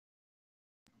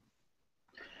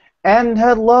And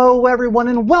hello, everyone,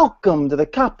 and welcome to the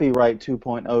Copyright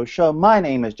 2.0 show. My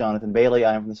name is Jonathan Bailey.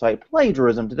 I am from the site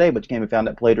Plagiarism Today, but you can be found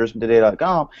at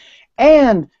plagiarismtoday.com.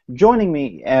 And joining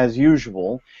me, as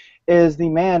usual, is the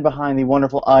man behind the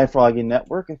wonderful iFroggy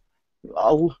Network,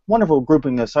 a wonderful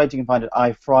grouping of sites you can find at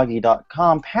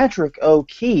ifroggy.com. Patrick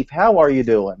O'Keefe, how are you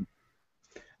doing?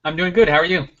 I'm doing good. How are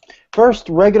you? First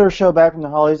regular show back from the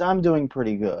holidays. I'm doing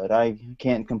pretty good. I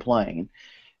can't complain.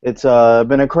 It's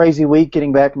been a crazy week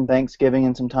getting back from Thanksgiving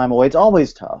and some time away. It's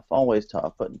always tough,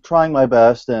 but trying my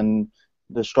best and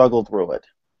to struggle through it.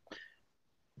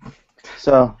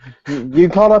 So, you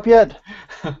caught up yet?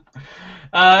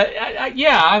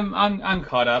 Yeah, I'm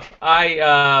caught up.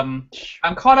 I'm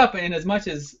caught up in as much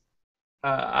as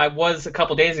I was a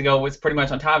couple days ago. Was pretty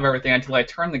much on top of everything until I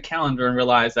turned the calendar and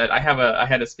realized that I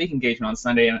had a speaking engagement on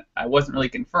Sunday and I wasn't really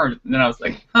confirmed. And then I was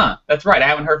like, huh, that's right. I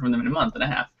haven't heard from them in a month and a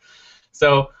half.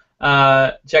 So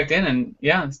checked in, and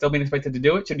yeah, still being expected to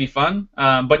do it. Should be fun.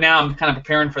 But now I'm kind of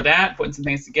preparing for that, putting some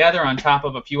things together on top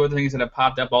of a few other things that have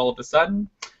popped up all of a sudden.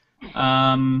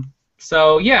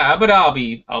 So yeah, but I'll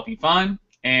be fun.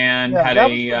 And Yeah, had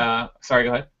a sorry,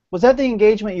 go ahead. Was that the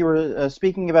engagement you were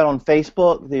speaking about on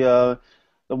Facebook? The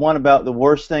one about the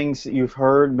worst things that you've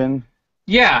heard?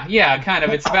 Yeah, kind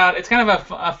of. It's kind of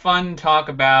a fun talk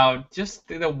about just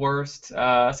the worst,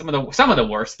 some of the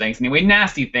worst things, anyway,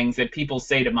 nasty things that people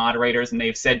say to moderators and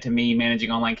they've said to me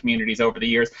managing online communities over the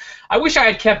years. I wish I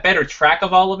had kept better track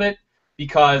of all of it,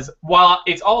 because while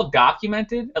it's all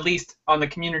documented, at least on the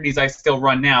communities I still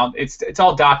run now, it's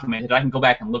all documented. I can go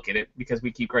back and look at it because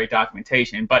we keep great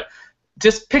documentation. But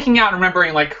just picking out and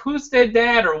remembering, like, who said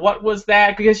that or what was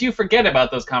that, because you forget about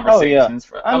those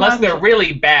conversations, unless they're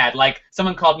really bad. Like,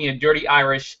 someone called me a dirty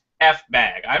Irish F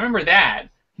bag. I remember that,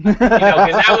 because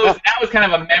that was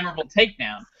kind of a memorable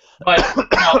takedown. But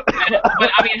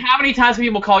I mean, how many times do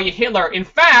people call you Hitler? In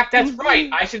fact, that's right.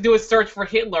 I should do a search for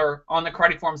Hitler on the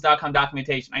karateforums.com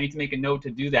documentation. I need to make a note to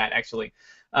do that, actually.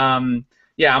 Yeah, I'm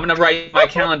gonna write my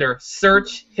calendar,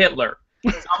 search Hitler.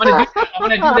 So I'm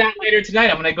gonna do that later tonight.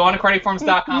 I'm gonna go on to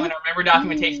karateforums.com and remember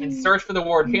documentation and search for the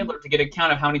word Hitler to get a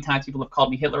count of how many times people have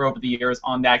called me Hitler over the years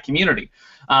on that community.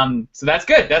 So that's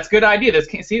good. That's a good idea.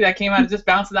 See, that came out of just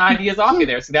bouncing the ideas off you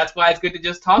there. So that's why it's good to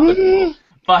just talk with people.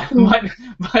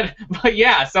 But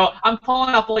yeah. So I'm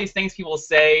pulling up all these things people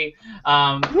say. It's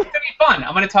gonna be fun.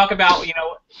 I'm gonna talk about,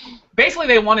 basically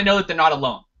they want to know that they're not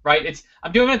alone. Right?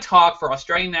 I'm doing a talk for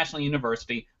Australian National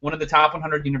University, one of the top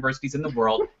 100 universities in the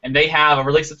world, and they have a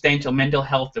really substantial mental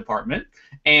health department.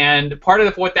 And part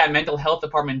of what that mental health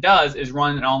department does is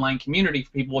run an online community for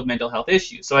people with mental health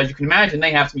issues. So as you can imagine, they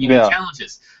have some unique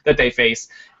challenges that they face.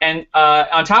 And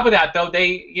on top of that, though,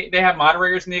 they have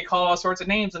moderators and they call all sorts of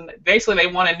names, and basically they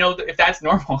want to know if that's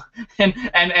normal and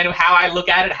how I look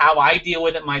at it, how I deal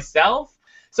with it myself.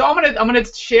 So I'm gonna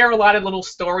share a lot of little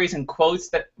stories and quotes,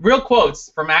 real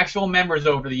quotes from actual members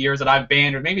over the years that I've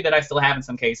banned, or maybe that I still have in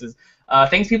some cases.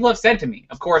 Things people have said to me,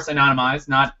 of course, anonymized,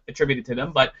 not attributed to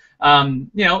them, but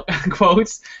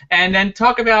quotes, and then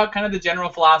talk about kind of the general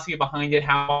philosophy behind it,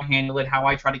 how I handle it, how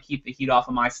I try to keep the heat off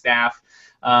of my staff.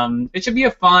 It should be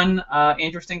a fun,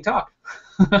 interesting talk.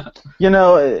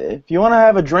 If you want to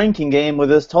have a drinking game with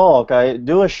this talk, I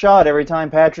do a shot every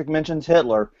time Patrick mentions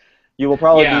Hitler. You will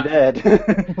probably be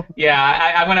dead.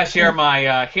 Yeah, I'm going to share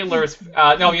my Hitler's...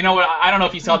 no, you know what? I don't know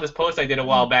if you saw this post I did a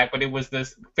while back, but it was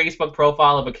this Facebook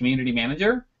profile of a community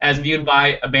manager as viewed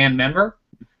by a band member.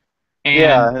 And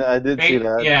yeah, I did see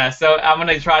that. Yeah, so I'm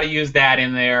going to try to use that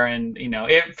in there. And,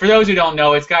 for those who don't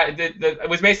know, it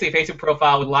was basically a Facebook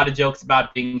profile with a lot of jokes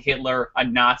about being Hitler, a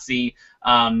Nazi,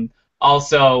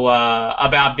 also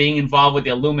about being involved with the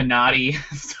Illuminati.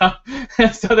 so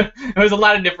there was a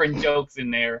lot of different jokes in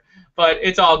there. But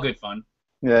it's all good fun.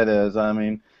 Yeah, it is. I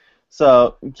mean,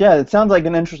 so yeah, it sounds like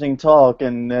an interesting talk,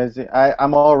 and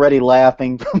I'm already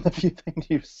laughing from the few things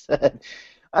you've said.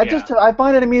 I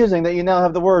find it amusing that you now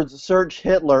have the words "search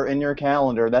Hitler" in your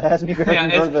calendar. That has me very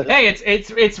nervous. Hey,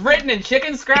 it's written in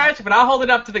chicken scratch, but I'll hold it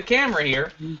up to the camera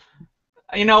here.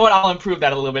 You know what? I'll improve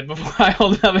that a little bit before I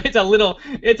hold it up. It's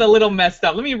a little messed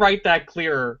up. Let me write that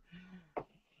clearer.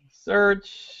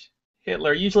 Search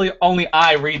Hitler. Usually only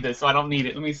I read this, so I don't need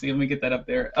it. Let me see. Let me get that up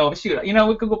there. Oh shoot!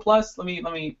 With Google Plus, let me.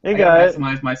 I gotta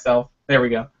maximize myself. There we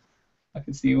go. I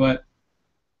can see what.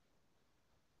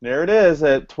 There it is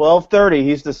at 12:30.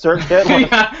 He's to search Hitler.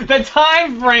 Yeah, the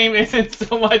time frame isn't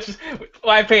so much.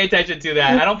 Well, I pay attention to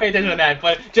that. I don't pay attention to that,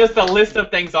 but just the list of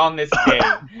things on this day.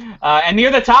 And near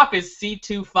the top is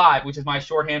C25, which is my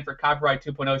shorthand for Copyright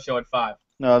 2.0 show at 5.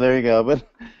 No, there you go. But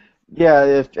yeah,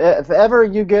 if ever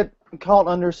you get caught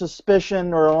under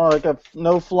suspicion or on like a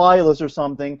no-fly list or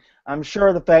something, I'm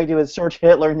sure the fact you would search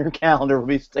Hitler in your calendar would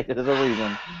be stated as a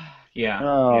reason. Yeah.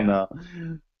 Oh Yeah.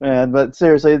 no, man! But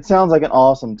seriously, it sounds like an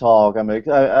awesome talk. I mean,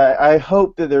 I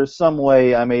hope that there's some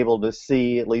way I'm able to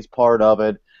see at least part of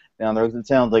it down there. 'Cause it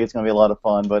sounds like it's going to be a lot of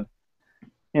fun. But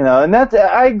and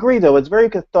I agree though. It's very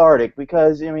cathartic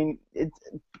because I mean, it's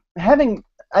having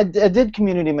I did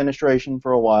community administration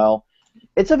for a while.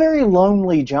 It's a very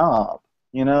lonely job.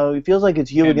 It feels like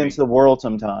it's you Can against be. the world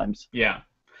sometimes. Yeah.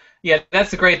 Yeah,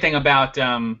 that's the great thing about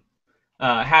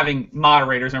having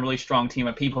moderators and a really strong team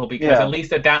of people, because Yeah. at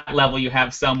least at that level you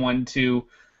have someone to,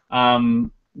 I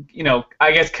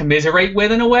guess, commiserate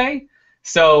with in a way.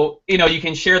 So, you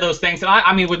can share those things. And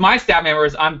I mean, with my staff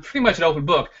members, I'm pretty much an open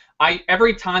book.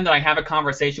 Every time that I have a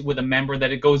conversation with a member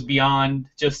that it goes beyond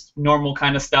just normal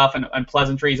kind of stuff and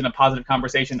pleasantries and a positive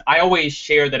conversation, I always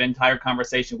share that entire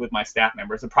conversation with my staff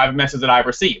members, the private message that I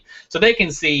received, so they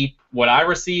can see what I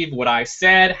received, what I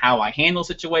said, how I handle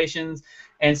situations.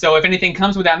 And so if anything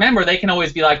comes with that member, they can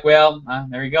always be like, well,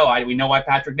 there you go. We know why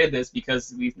Patrick did this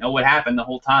because we know what happened the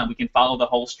whole time. We can follow the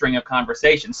whole string of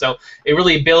conversation. So it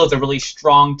really builds a really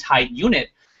strong, tight unit.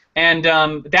 And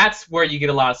that's where you get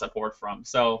a lot of support from.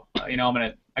 So, I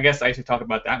guess I should talk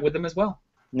about that with them as well.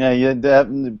 Yeah,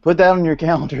 put that on your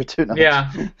calendar too. No. Yeah.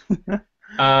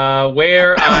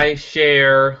 Where I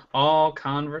share all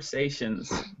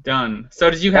conversations. Done. So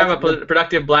did you have a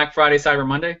productive Black Friday, Cyber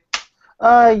Monday?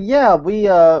 Yeah,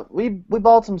 we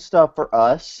bought some stuff for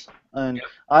us, and Yep.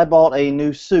 I bought a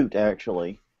new suit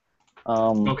actually.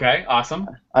 Okay, awesome.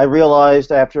 I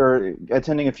realized after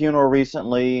attending a funeral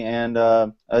recently and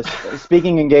a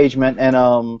speaking engagement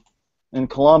in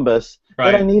Columbus that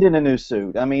I Right. needed a new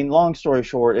suit. I mean, long story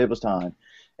short, it was time.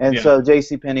 And Yeah. so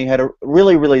JCPenney had a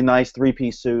really, really nice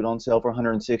three-piece suit on sale for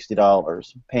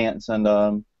 $160. Pants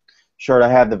and shirt. I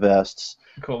have the vests.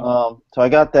 Cool. So I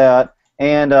got that,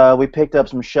 and we picked up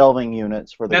some shelving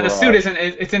units for the Now the garage. suit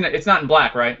isn't. It's not in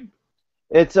black, right?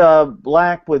 It's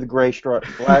black with gray stripes.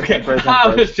 Black Okay. with gray I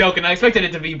was stripes. just joking. I expected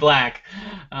it to be black,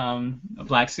 a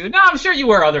black suit. No, I'm sure you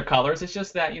wear other colors. It's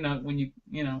just that when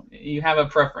you have a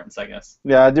preference, I guess.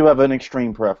 Yeah, I do have an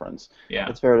extreme preference. Yeah.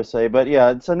 It's fair to say, but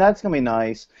yeah, so that's gonna be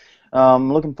nice.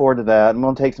 Looking forward to that. I'm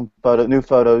gonna take some new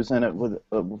photos in it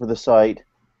for the site,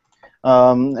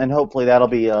 and hopefully that'll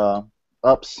be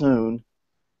up soon.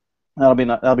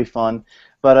 That'll be fun.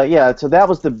 But yeah, so that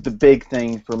was the big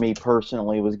thing for me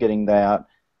personally, was getting that.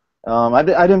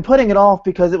 I've been putting it off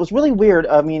because it was really weird.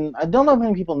 I mean, I don't know how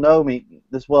many people know me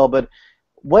this well, but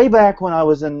way back when I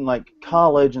was in like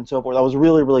college and so forth, I was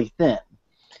really, really thin.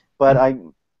 But I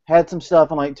had some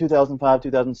stuff in like 2005,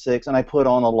 2006, and I put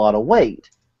on a lot of weight.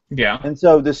 Yeah. And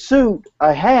so the suit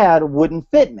I had wouldn't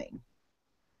fit me.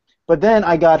 But then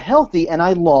I got healthy and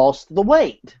I lost the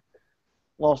weight.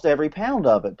 Lost every pound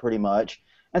of it pretty much.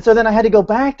 And so then I had to go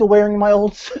back to wearing my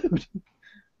old suit.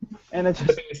 And it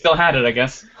just, You still had it, I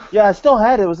guess. yeah, I still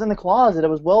had it. It was in the closet. It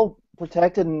was well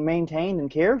protected and maintained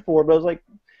and cared for. But I was like,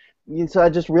 so I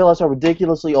just realized how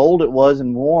ridiculously old it was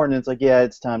and worn. And it's like, yeah,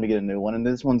 it's time to get a new one. And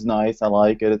this one's nice. I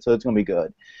like it. So it's going to be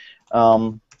good.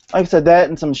 Like I said, that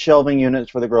and some shelving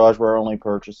units for the garage were our only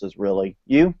purchases, really.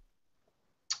 You?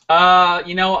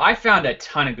 I found a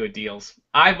ton of good deals.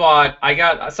 I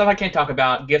got stuff I can't talk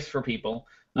about, gifts for people.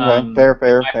 Okay,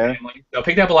 fair. My family. So I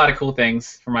picked up a lot of cool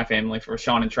things for my family, for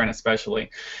Sean and Trent especially.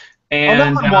 Oh,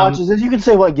 And no one watches it. You can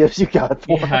say what gifts you got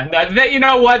for them. yeah, you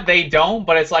know what? They don't,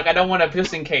 but it's like I don't want to,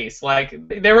 just in case. Like,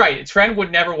 they're right. Trent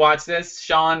would never watch this.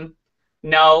 Sean,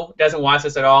 no, doesn't watch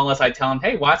this at all unless I tell him,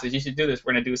 hey, watch this. You should do this.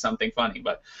 We're going to do something funny.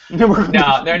 But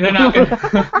no, they're not going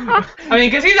to. I mean,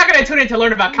 because he's not going to tune in to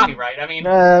learn about copyright. I mean,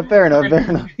 fair enough.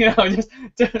 just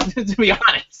to be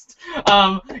honest.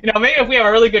 Maybe if we have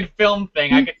a really good film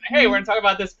thing, I could say, hey, we're going to talk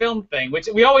about this film thing, which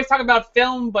we always talk about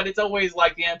film, but it's always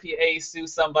like the MPA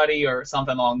sues somebody or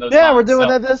something along those lines. Yeah, we're doing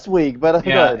that this week, but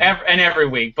yeah, good. every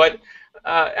week. But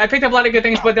I picked up a lot of good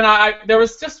things, but then there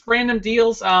was just random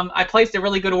deals. I placed a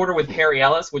really good order with Perry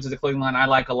Ellis, which is a clothing line I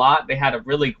like a lot. They had a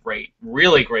really great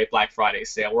Black Friday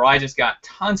sale where I just got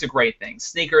tons of great things: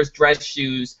 sneakers, dress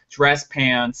shoes, dress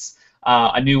pants,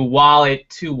 a new wallet,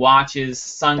 2 watches,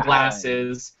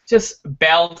 sunglasses, just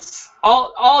belts,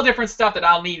 all different stuff that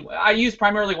I'll need. I use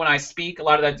primarily when I speak, a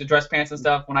lot of that, the dress pants and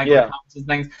stuff, when I go to conferences and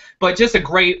things. But just a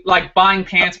great, like buying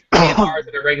pants for $20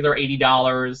 at a regular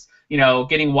 $80,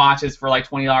 getting watches for like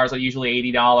 $20 are usually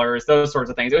 $80, those sorts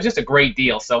of things. It was just a great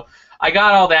deal. So I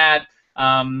got all that.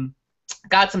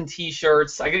 Got some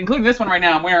T-shirts, including this one right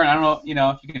now I'm wearing. I don't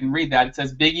know, if you can read that. It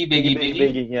says Biggie, Biggie, Biggie.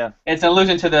 Biggie, yeah. It's an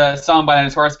allusion to the song by the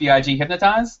Notorious B.I.G.,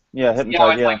 Hypnotize. Yeah,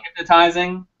 Hypnotize, It's like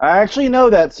hypnotizing. I actually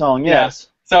know that song, yes.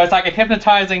 Yeah. So it's like a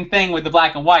hypnotizing thing with the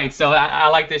black and white. So I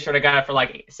like this shirt. I got it for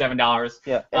like $7.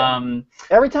 Yeah.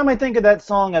 Every time I think of that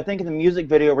song, I think of the music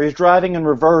video where he's driving in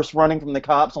reverse, running from the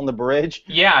cops on the bridge.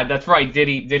 Yeah, that's right.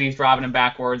 Diddy's driving him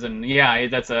backwards, and yeah,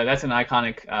 that's an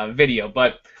iconic video.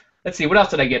 But let's see, what else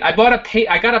did I get? I got a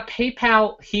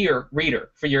PayPal here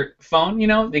reader for your phone. You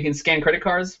know, they can scan credit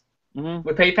cards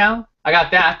with PayPal. I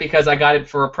got that because I got it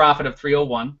for a profit of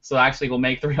 301, so I actually will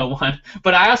make 301.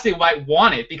 But I actually might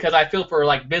want it because I feel for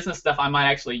like business stuff I might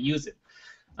actually use it.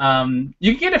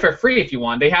 You can get it for free if you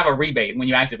want. They have a rebate when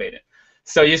you activate it.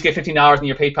 So you just get $15 in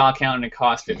your PayPal account and it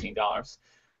costs $15.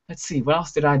 Let's see, what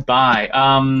else did I buy?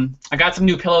 I got some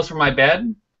new pillows for my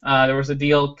bed. There was a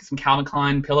deal, some Calvin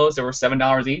Klein pillows. They were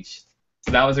 $7 each.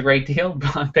 So that was a great deal.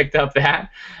 I picked up that.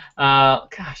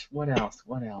 Gosh, what else?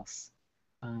 What else?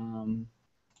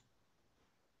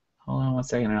 Hold on one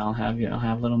second, and I'll have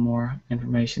a little more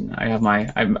information. I have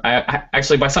I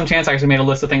actually, by some chance, I actually made a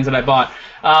list of things that I bought.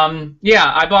 Yeah,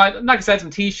 I bought, like I said, some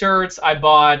T-shirts. I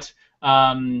bought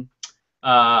a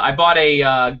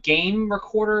game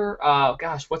recorder.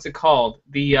 Gosh, what's it called?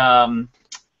 The oh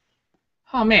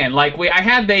man, like I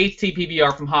had the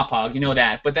HTPVR from Hauppauge, you know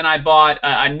that. But then I bought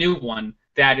a new one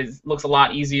that looks a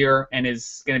lot easier and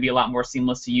is going to be a lot more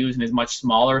seamless to use and is much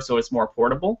smaller, so it's more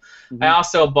portable. I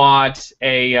also bought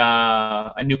a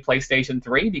new PlayStation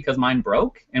 3 because mine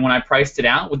broke, and when I priced it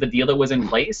out with the deal that was in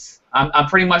place, I'm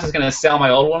pretty much just going to sell my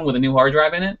old one with a new hard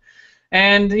drive in it.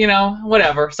 And, you know,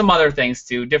 whatever, some other things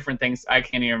too, different things I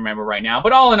can't even remember right now.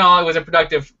 But all in all, it was a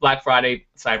productive Black Friday,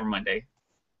 Cyber Monday.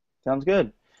 Sounds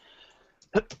good.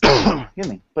 Excuse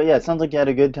me. But yeah, it sounds like you had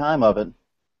a good time of it.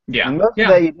 Yeah. And most of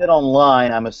that you did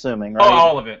online, I'm assuming, right? Oh,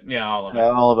 all of it. Yeah, all of it. Yeah,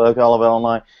 all of it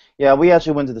online. Yeah, we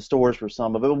actually went to the stores for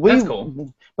some of it. That's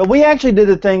cool. But we actually did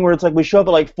a thing where it's like we show up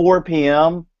at like 4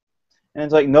 p.m. and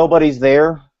it's like nobody's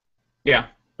there. Yeah.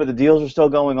 But the deals are still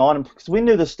going on, because we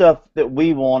knew the stuff that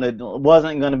we wanted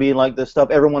wasn't going to be like the stuff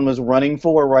everyone was running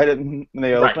for when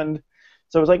they opened. Right.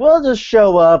 So it was like, well, just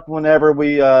show up whenever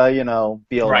we, you know,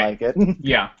 feel like it.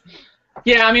 Yeah.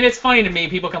 Yeah, I mean, it's funny to me,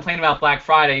 people complain about Black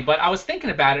Friday, but I was thinking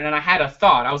about it, and I had a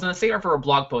thought. I was going to save it for a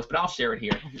blog post, but I'll share it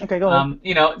here. Okay, go ahead.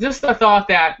 You know, just the thought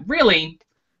that, really,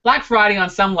 Black Friday on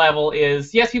some level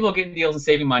is, yes, people are getting deals and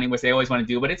saving money, which they always want to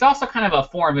do, but it's also kind of a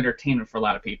form of entertainment for a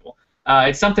lot of people.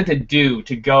 It's something to do,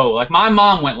 to go. Like, my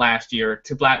mom went last year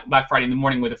to Black Friday in the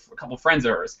morning with a couple friends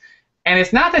of hers. And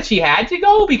it's not that she had to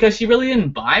go because she really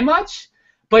didn't buy much,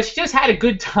 but she just had a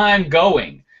good time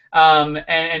going.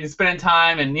 And spending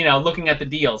time and, you know, looking at the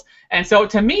deals. And so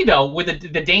to me, though, with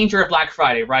the danger of Black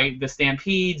Friday, right, the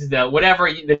stampedes,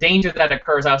 the danger that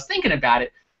occurs, I was thinking about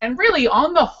it, and really,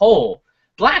 on the whole,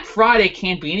 Black Friday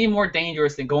can't be any more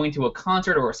dangerous than going to a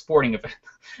concert or a sporting event.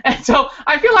 And so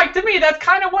I feel like, to me, that's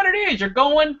kind of what it is. You're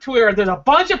going to where there's a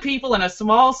bunch of people in a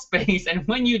small space, and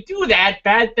when you do that,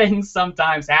 bad things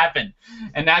sometimes happen.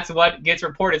 And that's what gets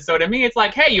reported. So to me, it's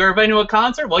like, hey, you ever been to a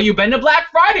concert? Well, you've been to Black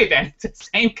Friday then. It's the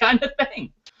same kind of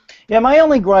thing. Yeah, my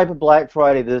only gripe with Black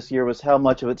Friday this year was how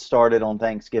much of it started on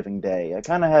Thanksgiving Day. I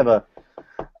kind of have a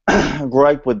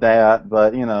gripe with that,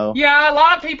 but, you know. Yeah, a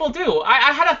lot of people do.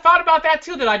 I had a thought about that,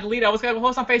 too, that I deleted. I was going to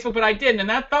post on Facebook, but I didn't. And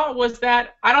that thought was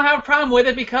that I don't have a problem with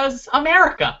it because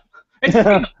America. It's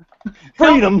freedom.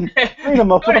 Freedom. Freedom.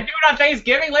 Want to do it on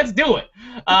Thanksgiving? Let's do it.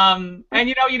 And,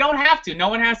 you know, you don't have to. No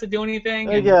one has to do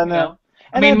anything. And, yeah, no. You know,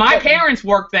 I mean, my parents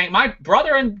work my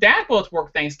brother and dad both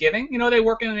work Thanksgiving. You know, they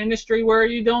work in an industry where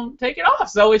you don't take it off.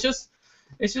 So it's just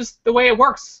the way it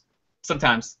works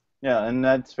sometimes. Yeah, and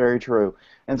that's very true.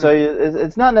 And so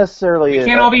it's not necessarily... We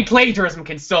can't all be plagiarism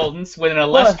consultants with an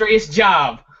illustrious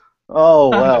job. Oh,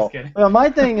 well. Well, my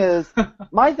thing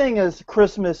is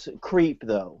Christmas creep,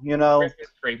 though, you know? Christmas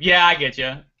creep. Yeah, I get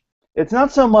you. It's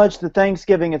not so much the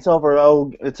Thanksgiving itself, or,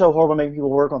 oh, it's so horrible making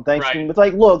people work on Thanksgiving. Right. But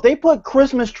it's like, look, they put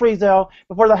Christmas trees out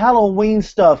before the Halloween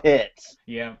stuff hits.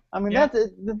 Yeah. I mean,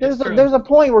 there's a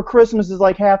point where Christmas is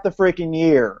like half the freaking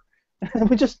year.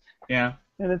 We just... Yeah.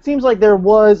 And it seems like there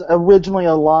was originally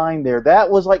a line there. That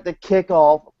was like the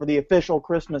kickoff for the official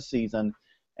Christmas season,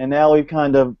 and now we've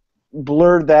kind of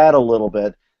blurred that a little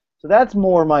bit. So that's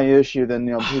more my issue than,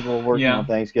 you know, people working on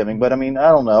Thanksgiving. But I mean, I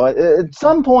don't know. At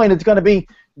some point, it's going to be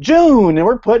June, and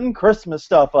we're putting Christmas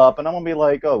stuff up, and I'm going to be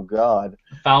like, oh God.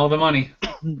 Follow the money.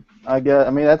 I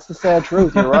mean, that's the sad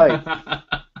truth. You're right.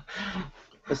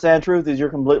 The sad truth is you're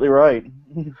completely right.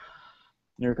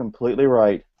 You're completely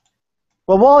right.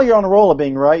 Well, while you're on the roll of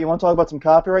being right, you want to talk about some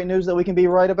copyright news that we can be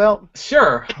right about?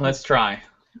 Sure, let's try.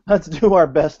 Let's do our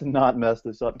best to not mess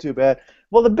this up too bad.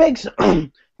 Well, the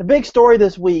big story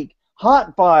this week,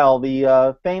 Hotfile,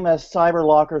 the famous cyber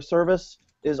locker service,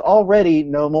 is already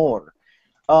no more.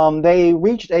 They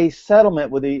reached a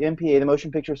settlement with the MPA, the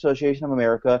Motion Picture Association of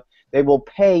America. They will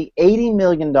pay $80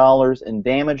 million in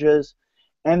damages,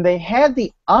 and they had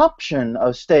the option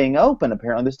of staying open,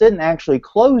 apparently. This didn't actually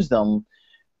close them,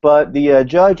 but the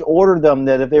judge ordered them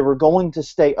that if they were going to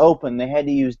stay open, they had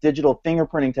to use digital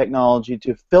fingerprinting technology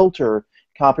to filter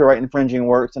copyright infringing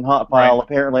works, and Hotfile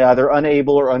apparently either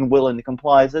unable or unwilling to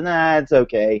comply. Said, nah, it's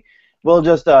okay. We'll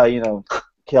just,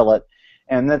 kill it.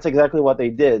 And that's exactly what they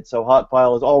did. So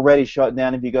Hotfile is already shut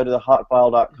down. If you go to the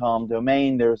hotfile.com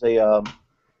domain, there's a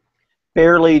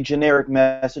fairly generic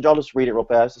message. I'll just read it real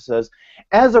fast. It says,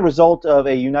 as a result of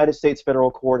a United States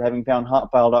federal court having found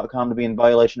hotfile.com to be in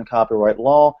violation of copyright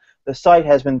law, the site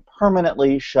has been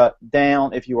permanently shut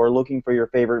down. If you are looking for your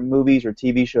favorite movies or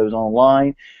TV shows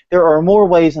online, there are more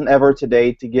ways than ever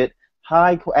today to get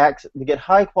high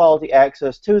quality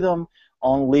access to them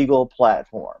on legal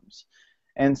platforms.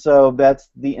 And so that's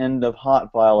the end of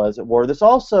Hotfile, as it were. This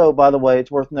also, by the way,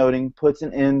 it's worth noting, puts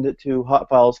an end to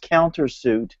Hotfile's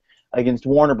countersuit against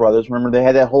Warner Brothers. Remember, they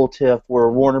had that whole tiff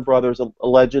where Warner Brothers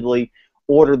allegedly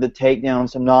ordered the takedown of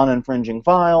some non-infringing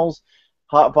files.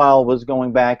 Hotfile was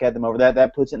going back at them over that.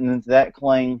 That puts it into that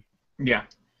claim. Yeah.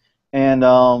 And,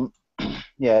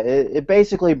 yeah, it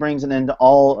basically brings an end to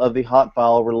all of the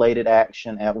Hotfile-related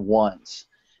action at once,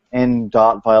 and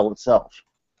Hotfile itself.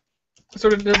 So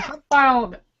does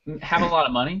Hotfile have a lot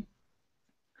of money?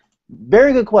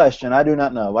 Very good question. I do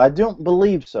not know. I don't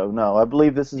believe so. No, I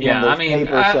believe this is one of those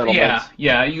paper settlements.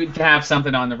 Yeah. You'd have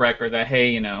something on the record that,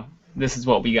 hey, this is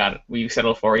what we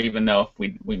settled for, even though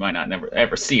we might not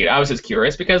ever see it. I was just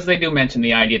curious because they do mention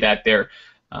the idea that they're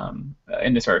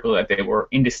in this article that they were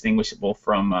indistinguishable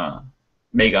from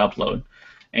Mega Upload,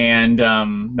 and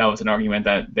that was an argument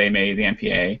that they made, the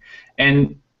MPA.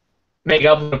 And Mega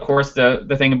Upload, of course,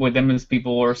 the thing with them is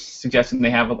people are suggesting they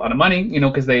have a lot of money,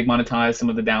 because they monetize some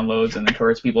of the downloads and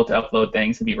encourage people to upload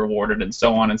things and be rewarded and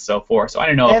so on and so forth. So I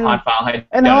don't know if Hotfile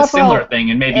had done a similar thing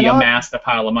and maybe amassed a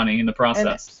pile of money in the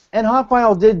process. And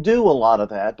Hotfile did do a lot of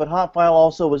that, but Hotfile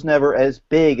also was never as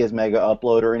big as Mega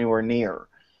Upload or anywhere near.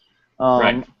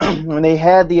 Right. When they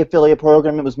had the affiliate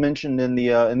program, it was mentioned in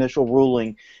the initial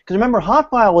ruling. Because remember,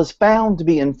 Hotfile was found to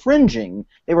be infringing.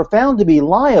 They were found to be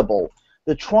liable.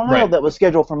 The trial that was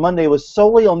scheduled for Monday was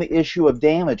solely on the issue of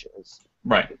damages.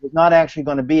 Right. It was not actually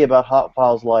going to be about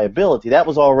Hotfile's liability. That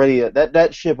was already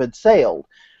that ship had sailed.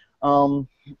 So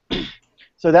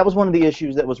that was one of the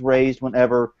issues that was raised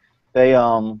whenever they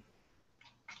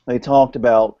talked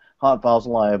about Hotfile's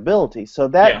liability. So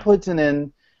that puts an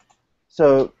end.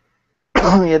 So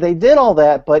yeah, they did all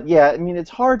that, but yeah, I mean, it's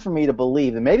hard for me to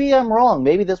believe. And maybe I'm wrong.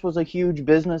 Maybe this was a huge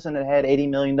business and it had $80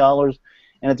 million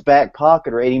in its back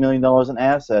pocket or $80 million in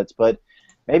assets, but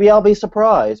maybe I'll be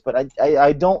surprised. But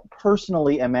I don't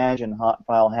personally imagine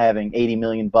Hotfile having $80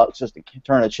 million just to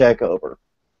turn a check over.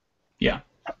 Yeah.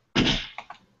 I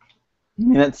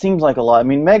mean, it seems like a lot. I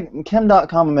mean,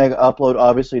 Chem.com and Mega Upload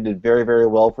obviously did very, very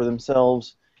well for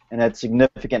themselves and had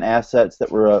significant assets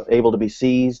that were able to be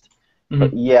seized.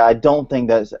 But yeah, I don't think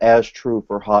that's as true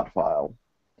for Hotfile.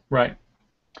 Right.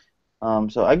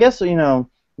 So I guess,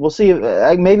 we'll see.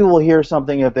 Maybe we'll hear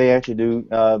something if they actually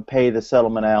do pay the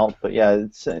settlement out. But yeah,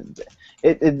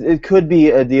 it could be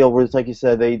a deal where it's like you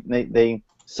said, they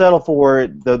settle for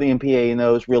it, though the MPA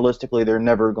knows realistically they're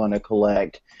never going to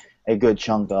collect a good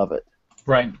chunk of it.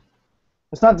 Right.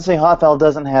 It's not to say Hotfile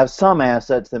doesn't have some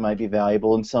assets that might be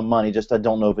valuable and some money. Just I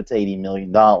don't know if it's $80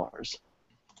 million.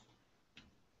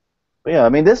 But yeah, I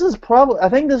mean, this is I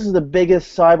think this is the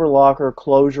biggest CyberLocker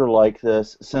closure like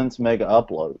this since Mega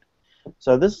Upload.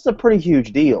 So this is a pretty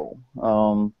huge deal.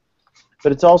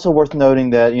 But it's also worth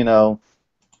noting that,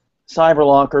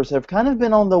 CyberLockers have kind of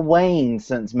been on the wane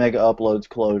since Mega Upload's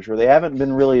closure. They haven't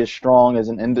been really as strong as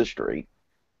an industry.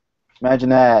 Imagine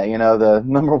that, the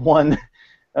number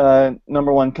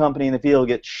one company in the field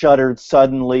gets shuttered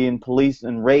suddenly and police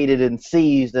and raided and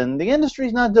seized, and the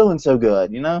industry's not doing so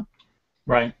good,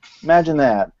 Right. Imagine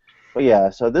that. But yeah,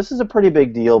 so this is a pretty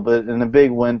big deal, and a big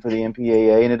win for the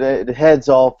MPAA, and it heads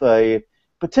off a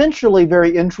potentially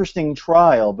very interesting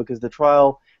trial, because the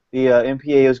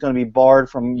MPAA is going to be barred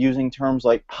from using terms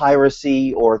like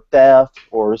piracy or theft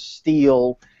or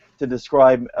steal to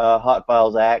describe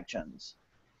Hotfile's actions.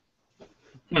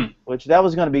 Which that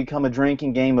was going to become a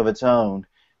drinking game of its own.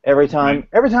 Every time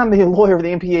the lawyer for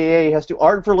the MPAA has to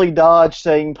artfully dodge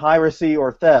saying piracy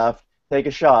or theft, take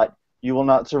a shot. You will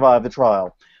not survive the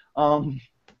trial.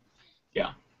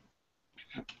 Yeah.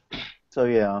 So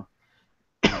yeah.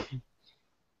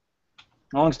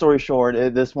 Long story short,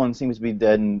 this one seems to be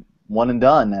dead and one and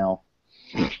done now.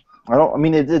 I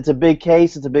mean, it's a big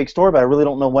case, it's a big story, but I really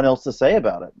don't know what else to say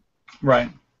about it. Right.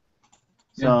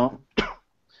 So,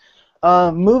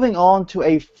 moving on to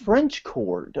a French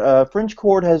court. French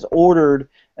court has ordered,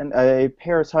 a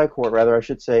Paris High Court, rather, I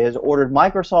should say, has ordered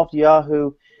Microsoft,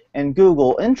 Yahoo, and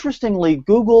Google. Interestingly,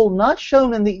 Google not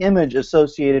shown in the image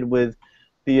associated with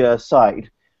the site,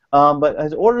 but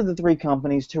has ordered the three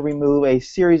companies to remove a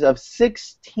series of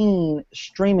 16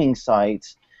 streaming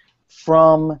sites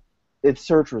from its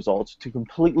search results to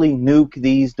completely nuke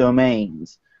these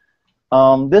domains.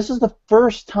 This is the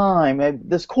first time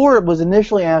this court was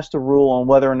initially asked to rule on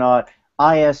whether or not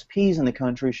ISPs in the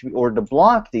country should be ordered to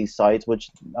block these sites, which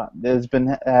has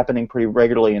been happening pretty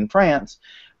regularly in France.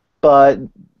 But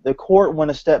the court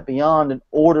went a step beyond and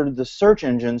ordered the search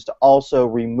engines to also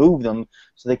remove them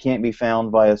so they can't be found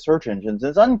via search engines.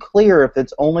 It's unclear if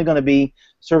it's only going to be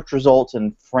search results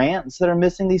in France that are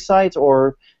missing these sites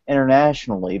or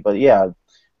internationally. But yeah,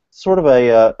 sort of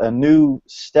a new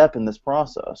step in this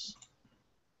process.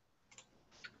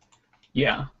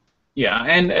 Yeah, yeah,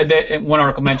 and one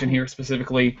article mentioned here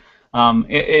specifically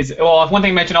is, well, one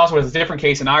thing mentioned also was a different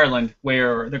case in Ireland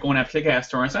where they're going after Kick-Ass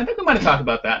torrents. I think we might have talked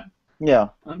about that. Yeah.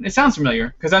 It sounds familiar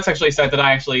because that's actually a site that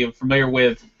I actually am familiar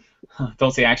with.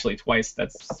 Don't say actually twice.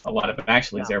 That's a lot of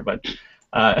actuallys there, but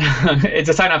it's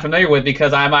a site I'm familiar with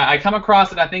because I come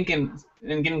across it, I think, in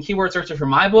getting keyword searches for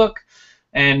my book,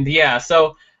 and yeah,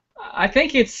 so I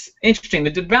think it's interesting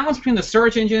the balance between the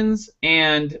search engines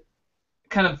and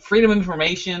kind of freedom of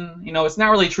information. You know, it's not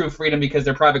really true freedom because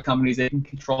they're private companies. They can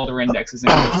control their indexes,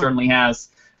 and Google certainly has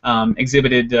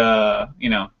exhibited,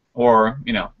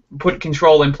 put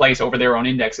control in place over their own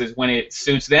indexes when it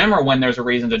suits them or when there's a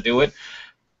reason to do it.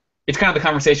 It's kind of the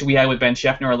conversation we had with Ben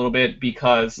Scheffner a little bit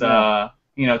because,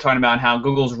 talking about how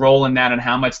Google's role in that and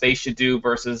how much they should do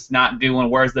versus not do,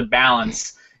 and where's the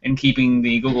balance in keeping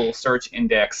the Google search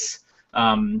index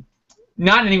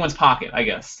not in anyone's pocket, I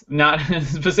guess. Not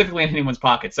specifically in anyone's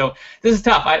pocket. So this is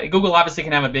tough. Google obviously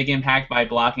can have a big impact by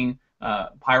blocking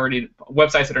pirated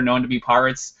websites that are known to be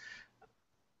pirates.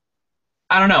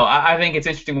 I don't know. I think it's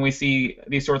interesting when we see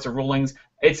these sorts of rulings.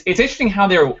 It's interesting how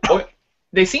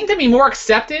they seem to be more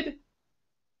accepted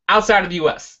outside of the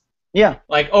U.S. Yeah.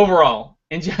 Like overall,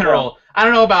 in general. Yeah. I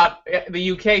don't know about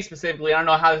the UK specifically. I don't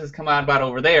know how this has come out about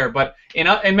over there, but in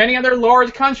many other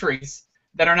large countries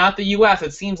that are not the U.S.,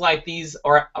 it seems like these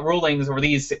are rulings or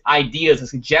these ideas, a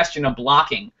suggestion of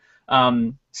blocking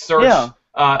search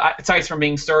sites from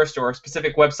being searched or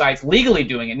specific websites legally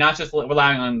doing it, not just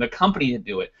relying on the company to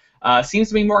do it. Seems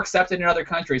to be more accepted in other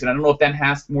countries, and I don't know if that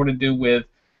has more to do with,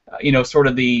 sort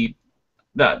of the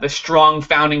strong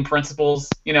founding principles,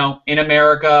 in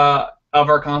America of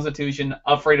our Constitution,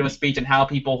 of freedom of speech, and how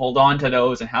people hold on to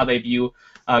those and how they view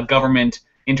government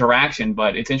interaction.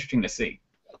 But it's interesting to see.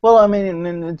 Well, I mean,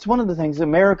 and it's one of the things.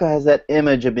 America has that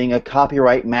image of being a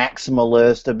copyright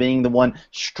maximalist, of being the one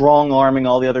strong-arming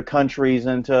all the other countries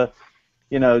into,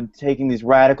 taking these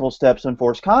radical steps to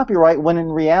enforce copyright, when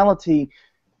in reality,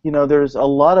 there's a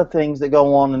lot of things that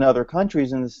go on in other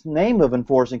countries in this name of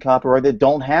enforcing copyright that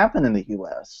don't happen in the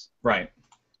U.S. Right.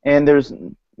 And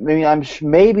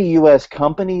maybe U.S.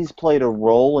 companies played a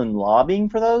role in lobbying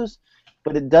for those,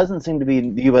 but it doesn't seem to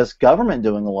be the U.S. government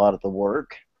doing a lot of the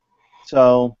work.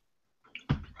 So,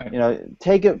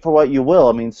 take it for what you will.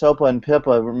 I mean, SOPA and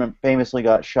PIPA famously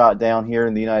got shot down here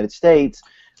in the United States,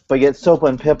 but yet SOPA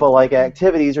and PIPA-like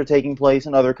activities are taking place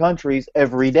in other countries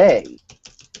every day.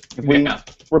 If we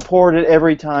reported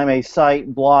every time a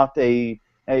site blocked a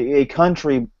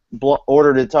country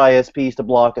ordered its ISPs to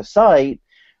block a site,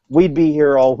 we'd be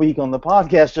here all week on the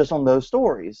podcast just on those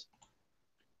stories.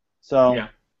 So,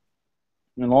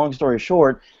 and long story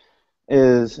short,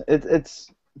 is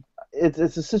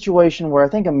it's a situation where I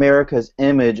think America's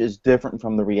image is different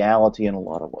from the reality in a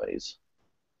lot of ways.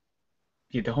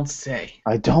 You don't say.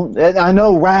 I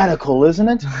know, radical, isn't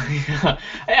it? Yeah.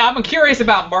 I'm curious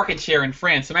about market share in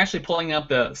France. I'm actually pulling up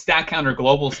the StatCounter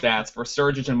global stats for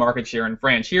search engine market share in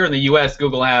France. Here in the U.S.,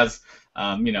 Google has,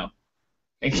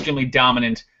 extremely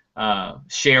dominant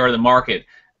share of the market.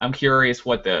 I'm curious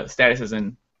what the status is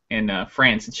in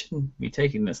France. It shouldn't be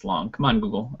taking this long. Come on,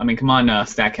 Google. Come on,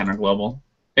 StatCounter global.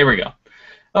 There we go.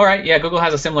 All right, yeah, Google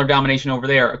has a similar domination over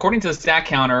there. According to the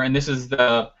StatCounter, and this is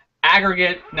the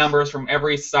aggregate numbers from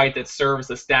every site that serves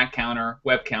the StatCounter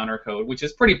web counter code, which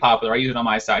is pretty popular. I use it on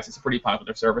my sites. It's a pretty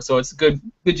popular service, so it's good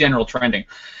general trending.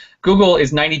 Google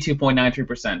is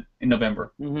 92.93% in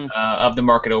November of the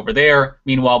market over there.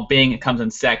 Meanwhile, Bing comes in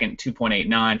second,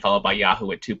 2.89, followed by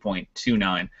Yahoo at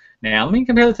 2.29. Now, let me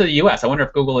compare that to the U.S. I wonder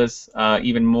if Google is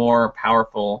even more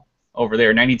powerful over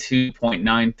there,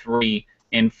 92.93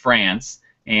 in France,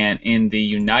 and in the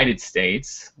United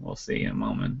States, we'll see in a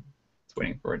moment. It's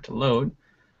waiting for it to load.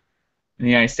 In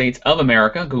the United States of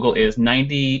America, Google is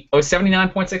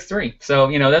 79.63.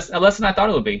 So, that's less than I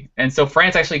thought it would be. And so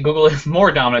France, actually, Google is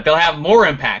more dominant. They'll have more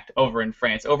impact over in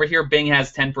France. Over here, Bing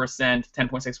has 10%,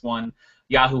 10.61.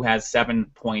 Yahoo has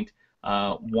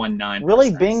 7.19%.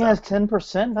 Really? Bing has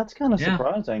 10%? That's kind of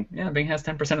surprising. Yeah, Bing has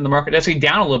 10% of the market. That's actually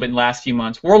down a little bit in the last few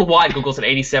months. Worldwide, Google's at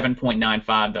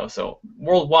 87.95, though. So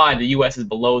worldwide, the U.S. is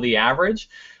below the average.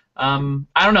 I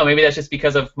don't know. Maybe that's just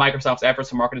because of Microsoft's efforts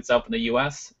to market itself in the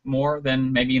U.S. more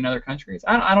than maybe in other countries.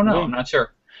 I don't know. Yeah. I'm not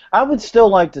sure. I would still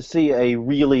like to see a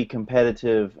really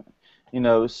competitive,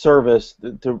 service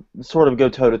to sort of go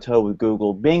toe-to-toe with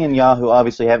Google. Bing and Yahoo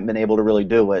obviously haven't been able to really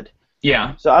do it.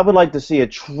 Yeah. So I would like to see a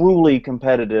truly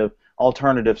competitive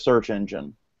alternative search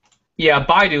engine. Yeah,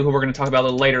 Baidu, who we're going to talk about a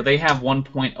little later, they have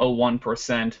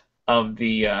 1.01% of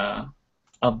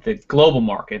the global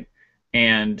market,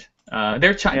 and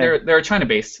they're a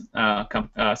China-based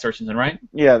search engine, right?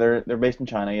 Yeah, they're based in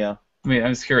China. Yeah. I mean,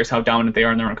 I'm just curious how dominant they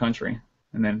are in their own country,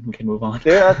 and then we can move on.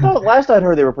 I thought last I'd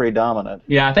heard they were pretty dominant.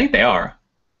 Yeah, I think they are.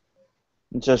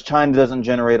 It's just China doesn't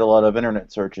generate a lot of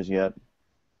internet searches yet.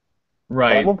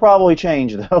 Right. That will probably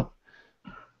change, though.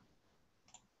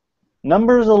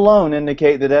 Numbers alone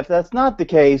indicate that if that's not the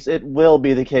case, it will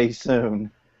be the case soon.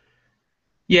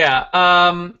 Yeah.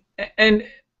 And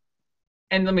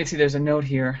let me see. There's a note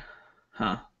here.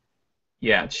 Huh.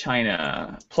 Yeah,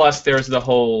 China. Plus, there's the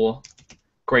whole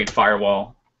Great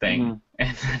Firewall thing,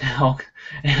 and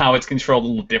how it's controlled a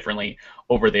little differently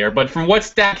over there. But from what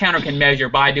StatCounter can measure,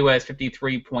 Baidu has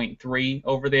 53.3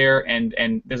 over there,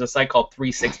 and there's a site called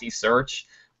 360 Search,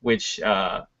 which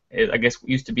I guess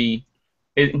used to be.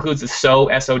 It includes the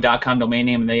so.com domain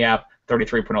name, and they have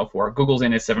 33.04. Google's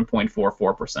in at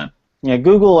 7.44%. Yeah,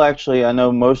 Google actually, I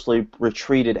know, mostly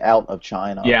retreated out of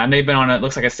China. Yeah, and they've been on it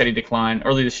looks like a steady decline.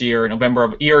 Early this year, November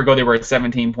of a year ago, they were at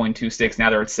 17.26. Now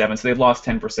they're at 7, so they've lost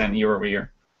 10% year over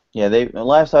year. Yeah,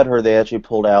 last I'd heard they actually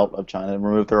pulled out of China and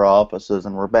removed their offices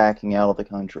and were backing out of the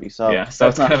country. So yeah, so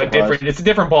it's kind of it's a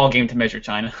different ball game to measure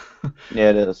China.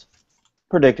 Yeah, it is.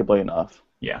 Predictably enough.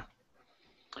 Yeah.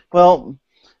 Well,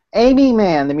 Aimee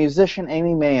Mann, the musician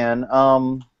Aimee Mann,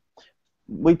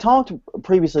 we talked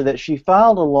previously that she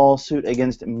filed a lawsuit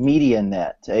against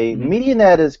MediaNet.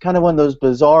 MediaNet is kind of one of those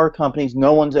bizarre companies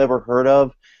no one's ever heard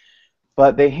of,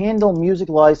 but they handle music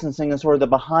licensing and sort of the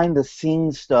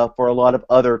behind-the-scenes stuff for a lot of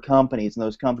other companies, and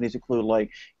those companies include like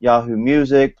Yahoo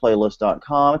Music,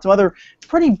 Playlist.com, and some other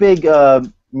pretty big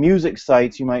music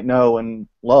sites you might know and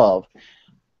love.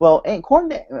 Well,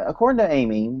 according to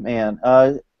Aimee Mann,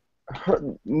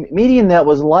 MediaNet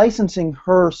was licensing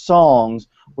her songs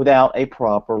without a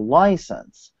proper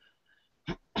license,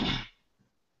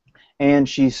 and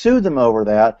she sued them over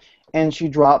that. And she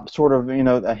dropped sort of,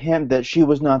 a hint that she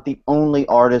was not the only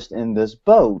artist in this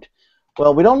boat.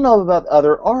 Well, we don't know about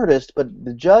other artists, but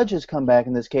the judge has come back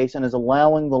in this case and is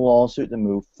allowing the lawsuit to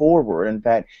move forward. In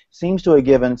fact, seems to have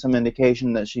given some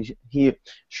indication that he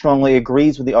strongly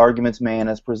agrees with the arguments Mann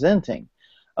is presenting.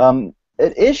 An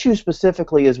issue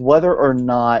specifically is whether or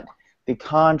not the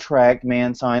contract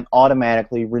Mann signed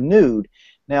automatically renewed.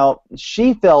 Now,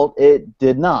 she felt it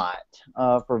did not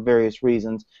for various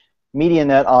reasons.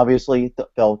 MediaNet obviously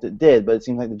felt it did, but it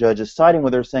seems like the judge is siding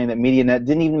with her, saying that MediaNet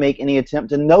didn't even make any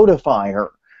attempt to notify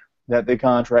her that the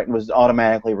contract was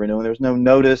automatically renewing. There was no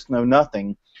notice, no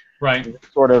nothing. Right.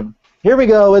 Sort of, here we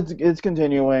go, it's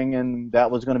continuing, and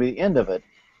that was going to be the end of it.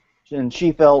 And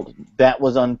she felt that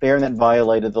was unfair and that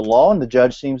violated the law, and the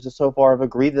judge seems to so far have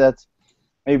agreed that that's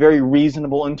a very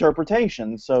reasonable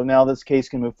interpretation. So now this case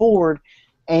can move forward.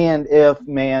 And if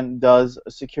Mann does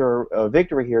secure a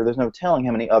victory here, there's no telling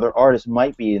how many other artists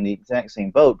might be in the exact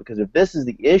same boat, because if this is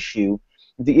the issue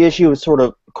is sort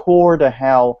of core to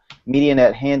how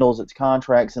MediaNet handles its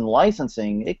contracts and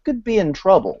licensing, it could be in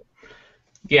trouble.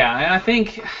 Yeah, and I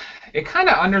think it kind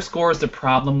of underscores the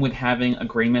problem with having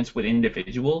agreements with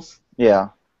individuals. Yeah.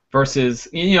 Versus,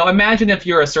 imagine if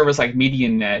you're a service like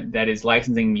MediaNet that is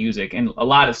licensing music and a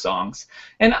lot of songs,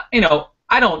 and,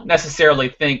 I don't necessarily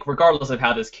think, regardless of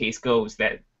how this case goes,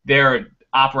 that they're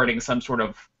operating some sort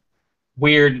of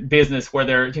weird business where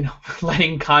they're,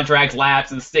 letting contracts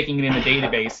lapse and sticking it in the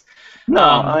database. No,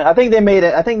 I think they made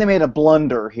it. I think they made a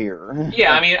blunder here.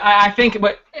 Yeah, I mean, I think,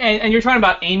 and you're talking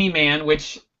about Aimee Mann,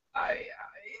 which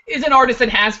is an artist that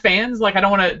has fans. Like, I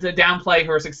don't want to downplay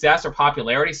her success or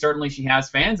popularity. Certainly, she has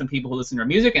fans and people who listen to her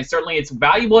music, and certainly it's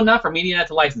valuable enough for MediaNet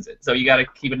to license it. So you got to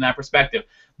keep it in that perspective.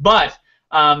 But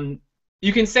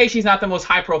you can say she's not the most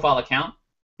high-profile account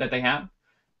that they have,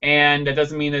 and that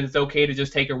doesn't mean that it's okay to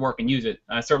just take her work and use it.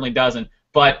 It certainly doesn't.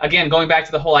 But again, going back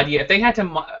to the whole idea, if they had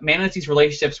to manage these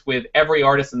relationships with every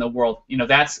artist in the world,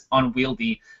 that's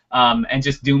unwieldy. and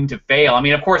just doomed to fail. I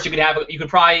mean, of course, you can have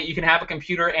a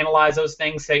computer analyze those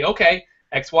things, say, okay,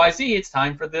 XYZ, it's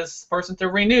time for this person to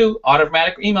renew.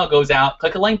 Automatic email goes out.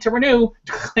 Click a link to renew.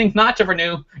 Click not to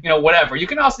renew. Whatever. You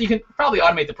can probably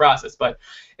automate the process, but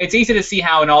it's easy to see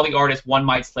how in all the artists one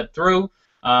might slip through.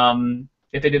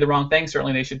 If they did the wrong thing,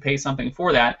 certainly they should pay something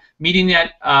for that.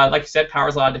 MediaNet, like you said,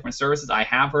 powers a lot of different services. I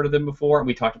have heard of them before.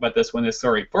 We talked about this when this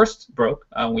story first broke.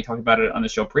 We talked about it on the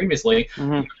show previously.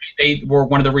 Mm-hmm. They were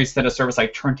one of the reasons that a service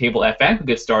like Turntable FM could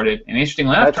get started. And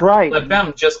interestingly enough, Turntable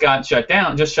FM just got shut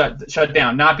down,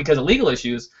 not because of legal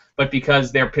issues, but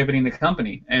because they're pivoting the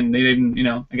company. And they didn't,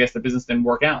 I guess the business didn't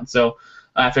work out. So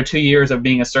after 2 years of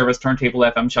being a service, Turntable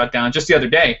FM shut down just the other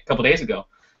day, a couple days ago.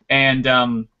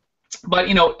 And but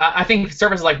I think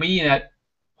services like MediaNet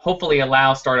hopefully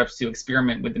allow startups to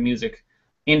experiment with the music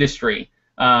industry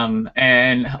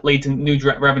and lead to new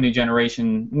revenue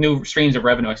generation, new streams of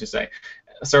revenue, I should say.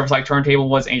 A service like Turntable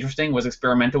was interesting, was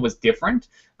experimental, was different.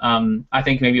 I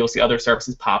think maybe you'll see other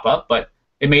services pop up, but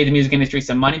it made the music industry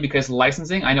some money because of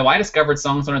licensing. I know I discovered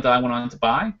songs on it that I went on to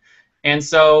buy, and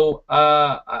so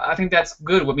I think that's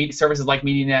good. What services like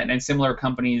MediaNet and similar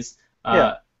companies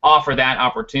offer that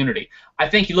opportunity. I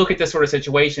think you look at this sort of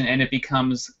situation and it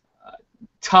becomes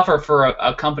tougher for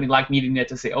a company like MediaNet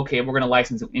to say, okay, we're going to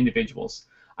license individuals.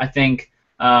 I think,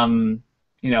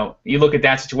 you look at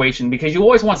that situation because you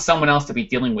always want someone else to be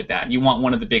dealing with that. You want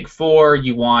one of the big four.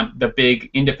 You want the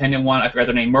big independent one. I forgot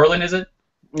their name. Merlin, is it?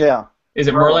 Yeah. Is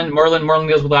it Merlin? Merlin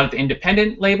deals with a lot of the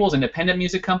independent labels, independent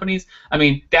music companies. I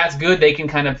mean, that's good. They can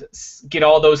kind of get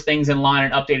all those things in line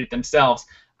and update it themselves.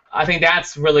 I think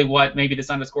that's really what maybe this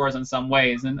underscores in some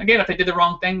ways. And again, if they did the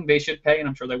wrong thing, they should pay, and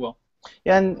I'm sure they will.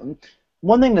 Yeah, and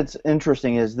one thing that's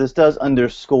interesting is this does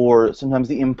underscore sometimes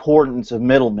the importance of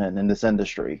middlemen in this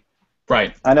industry.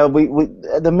 Right. I know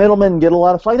the middlemen get a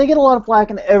lot of flack. They get a lot of flack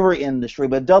in every industry,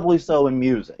 but doubly so in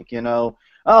music. They don't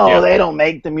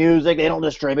make the music, they don't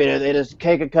distribute it, they just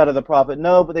take a cut of the profit.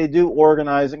 No, but they do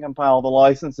organize and compile the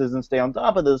licenses and stay on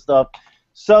top of this stuff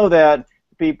so that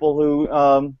people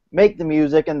who make the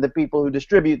music and the people who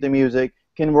distribute the music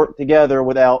can work together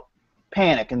without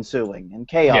panic ensuing and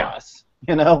chaos.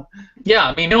 Yeah,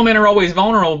 I mean, middlemen are always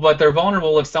vulnerable, but they're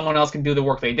vulnerable if someone else can do the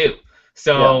work they do.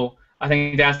 So I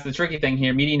think that's the tricky thing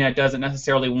here. MediaNet doesn't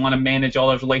necessarily want to manage all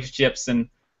those relationships, and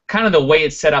kind of the way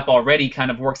it's set up already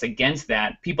kind of works against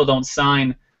that. People don't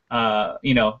sign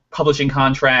publishing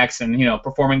contracts and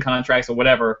performing contracts or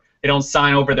whatever. They don't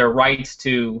sign over their rights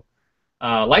to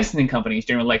licensing companies,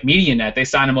 generally like MediaNet. They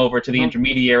sign them over to the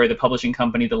intermediary, the publishing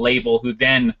company, the label, who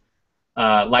then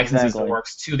licenses the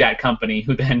works to that company,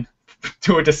 who then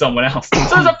do it to someone else.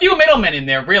 So there's a few middlemen in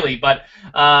there, really, but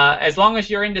as long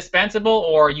as you're indispensable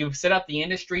or you've set up the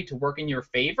industry to work in your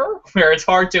favor, where it's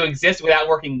hard to exist without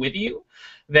working with you,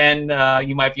 then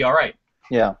you might be all right.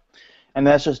 Yeah, and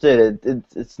that's just it.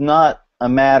 It's not a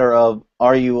matter of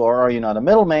are you or are you not a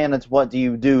middleman. It's what do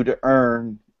you do to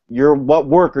earn what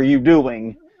work are you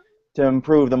doing to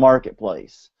improve the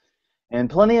marketplace? And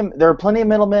there are plenty of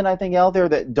middlemen, I think, out there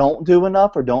that don't do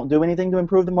enough or don't do anything to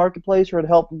improve the marketplace or to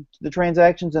help the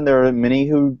transactions, and there are many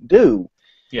who do.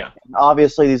 Yeah. And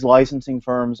obviously, these licensing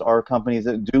firms are companies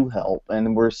that do help,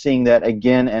 and we're seeing that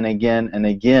again and again and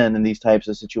again in these types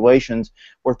of situations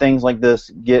where things like this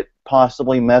get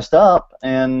possibly messed up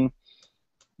and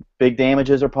big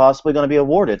damages are possibly going to be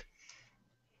awarded.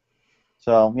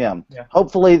 So yeah.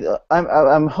 Hopefully,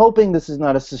 I'm hoping this is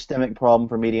not a systemic problem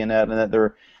for MediaNet, and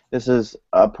that this is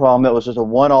a problem that was just a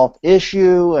one-off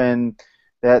issue, and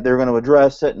that they're going to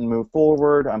address it and move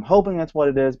forward. I'm hoping that's what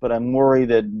it is, but I'm worried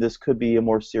that this could be a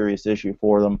more serious issue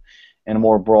for them and a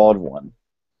more broad one.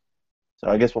 So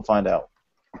I guess we'll find out.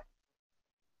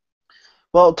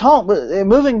 Well,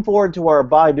 moving forward to our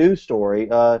Baidu story,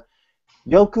 Yoko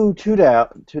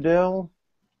Tudou,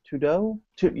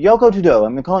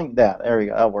 I'm calling it that. There we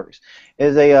go. That works.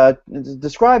 It's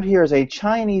described here as a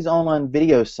Chinese online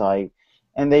video site,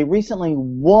 and they recently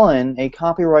won a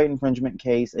copyright infringement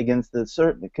case against the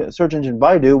search engine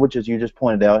Baidu, which, as you just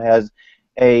pointed out, has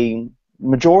a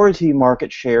majority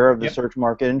market share of the search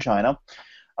market in China.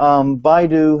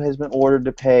 Baidu has been ordered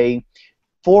to pay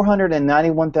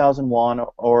 491,000 won,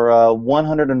 or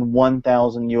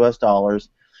 101,000 US dollars,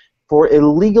 for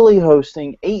illegally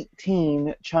hosting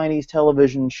 18 Chinese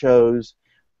television shows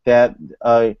that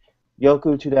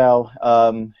Yoko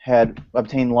Tudou had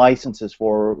obtained licenses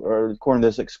for, or according to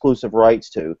this, exclusive rights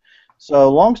to.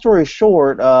 So, long story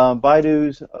short,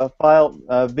 Baidu's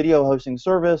video hosting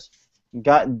service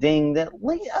got dinged. I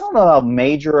don't know how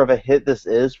major of a hit this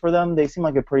is for them. They seem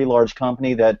like a pretty large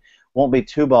company that won't be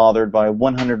too bothered by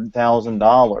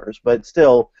 $100,000, but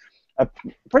still, a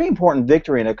pretty important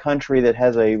victory in a country that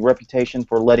has a reputation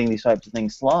for letting these types of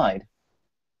things slide.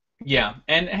 Yeah,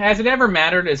 and has it ever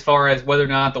mattered as far as whether or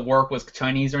not the work was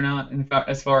Chinese or not,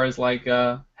 as far as like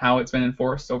how it's been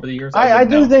enforced over the years? I I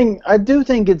wouldn't do know.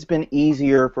 think it's been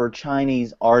easier for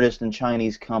Chinese artists and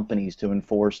Chinese companies to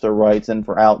enforce their rights than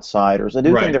for outsiders. I do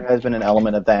think Right. there has been an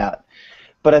element of that.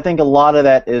 But I think a lot of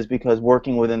that is because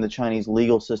working within the Chinese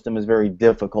legal system is very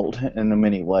difficult in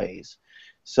many ways.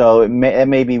 So it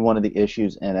may be one of the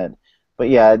issues in it. But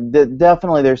yeah,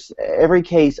 definitely there's every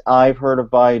case I've heard of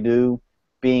Baidu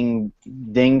being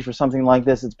dinged for something like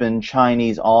this, it's been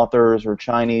Chinese authors or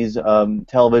Chinese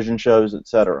television shows,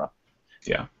 etc.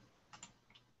 Yeah.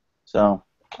 So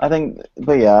I think,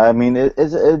 but yeah, I mean,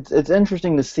 it's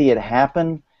interesting to see it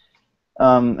happen.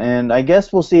 And I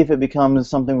guess we'll see if it becomes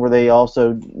something where they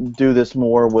also do this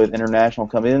more with international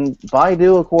companies. And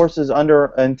Baidu, of course, is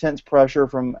under intense pressure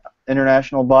from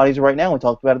international bodies right now. We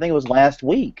talked about, I think it was last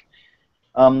week,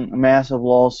 a massive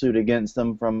lawsuit against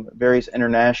them from various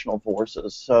international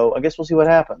forces. So I guess we'll see what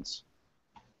happens.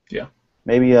 Yeah.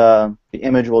 Maybe the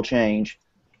image will change.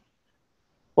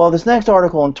 Well, this next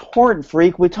article on Torrent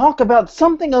Freak, we talk about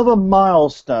something of a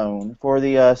milestone for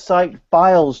the site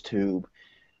FilesTube.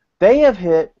 They have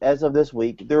hit, as of this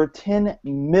week, their 10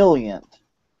 millionth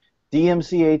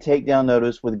DMCA takedown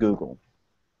notice with Google.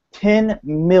 10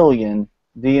 million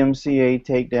DMCA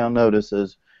takedown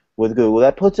notices with Google.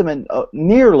 That puts them in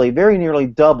very nearly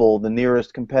double the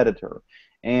nearest competitor,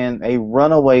 and a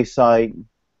runaway site in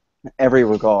every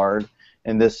regard.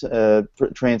 In this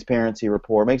transparency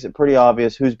report, makes it pretty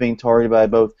obvious who's being targeted by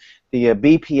both. The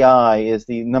BPI is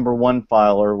the #1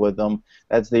 filer with them.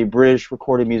 That's the British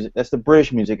recorded music. That's the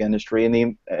British music industry, and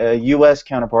the U.S.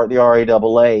 counterpart, the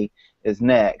RAAA, is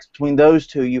next. Between those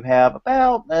two, you have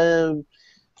about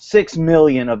 6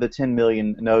 million of the 10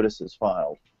 million notices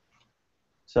filed.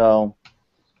 So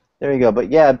there you go.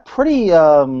 But yeah, pretty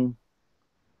what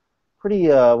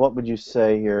would you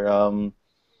say here?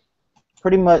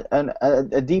 Pretty much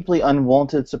a deeply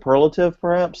unwanted superlative,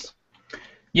 perhaps?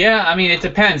 Yeah, I mean, it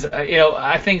depends.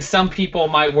 I think some people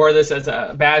might wear this as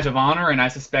a badge of honor, and I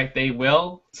suspect they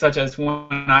will, such as when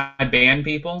I ban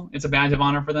people. It's a badge of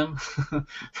honor for them,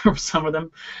 for some of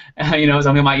them. Some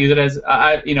people might use it as,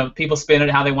 people spin it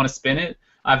how they want to spin it.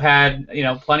 I've had,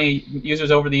 plenty of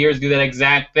users over the years do that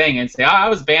exact thing and say, I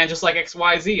was banned just like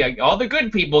XYZ. All the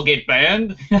good people get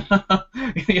banned.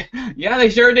 Yeah, they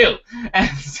sure do.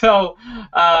 And so,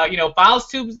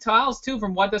 FilesTube,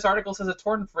 from what this article says, a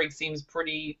Torrent Freak seems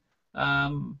pretty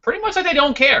much like they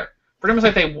don't care. Pretty much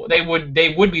like they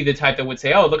would be the type that would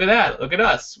say, oh, look at that, look at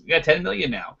us, we got 10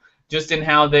 million now. Just in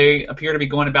how they appear to be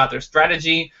going about their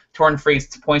strategy, Torrent Freak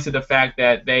points to the fact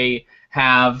that they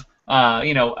have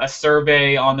a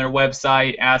survey on their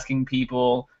website asking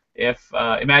people if,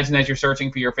 imagine that you're searching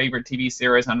for your favorite TV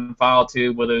series on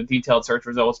FilesTube, will the detailed search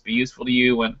results be useful to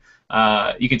you? And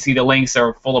you can see the links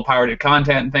are full of pirated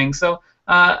content and things. So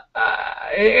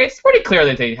it's pretty clear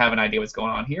that they have an idea what's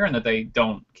going on here and that they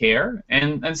don't care.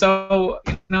 And so,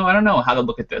 I don't know how to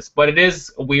look at this. But it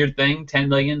is a weird thing. 10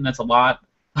 million, that's a lot,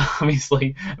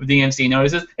 obviously, of DMC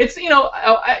notices. It's,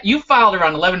 you filed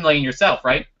around 11 million yourself,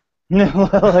 right?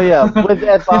 Well, yeah, with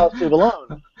that FilesTube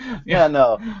alone. Yeah,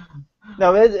 no,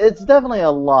 it's definitely a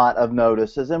lot of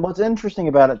notices. And what's interesting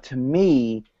about it to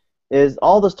me is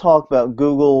all this talk about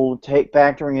Google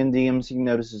factoring in DMC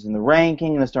notices in the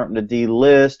ranking and starting to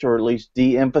delist or at least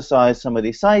de-emphasize some of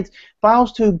these sites.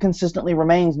 FilesTube consistently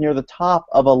remains near the top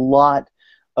of a lot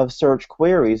of search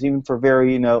queries, even for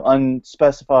very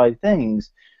unspecified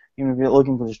things. Even if you're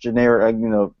looking for just generic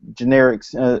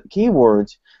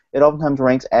keywords, it oftentimes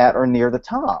ranks at or near the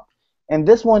top. And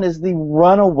this one is the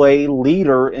runaway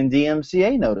leader in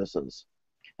DMCA notices.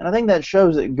 And I think that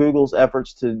shows that Google's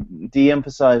efforts to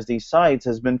de-emphasize these sites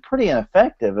has been pretty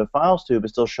ineffective if FilesTube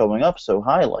is still showing up so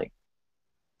highly.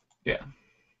 Yeah.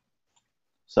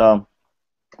 So,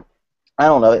 I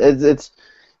don't know.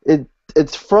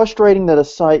 It's frustrating that a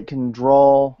site can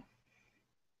draw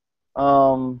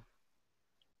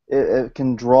it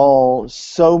can draw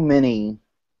so many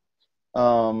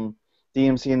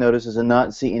DMCA notices and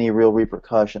not see any real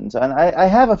repercussions. And I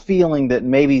have a feeling that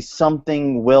maybe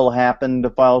something will happen to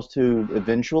FilesTube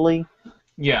eventually.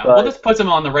 Yeah, well, this puts them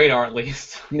on the radar at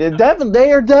least. They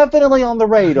are definitely on the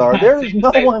radar. There's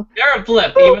no one. They're a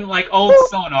blip, even like old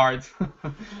sonars.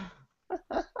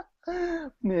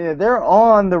 Yeah, they're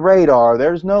on the radar.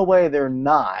 There's no way they're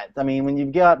not. I mean, when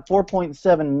you've got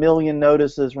 4.7 million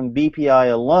notices from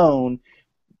BPI alone,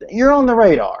 you're on the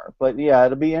radar. But yeah,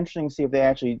 it'll be interesting to see if they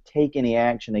actually take any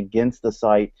action against the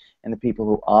site and the people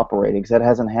who operate it, because that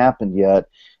hasn't happened yet.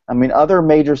 I mean, other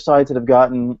major sites that have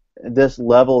gotten this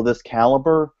level, this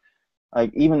caliber,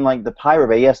 like even like the Pirate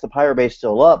Bay. Yes, the Pirate Bay's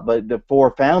still up, but the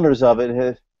 4 founders of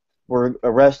it were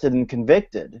arrested and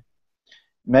convicted.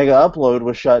 Mega Upload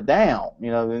was shut down,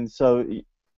 and so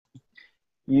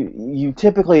you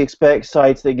typically expect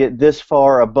sites that get this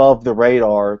far above the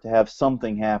radar to have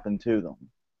something happen to them.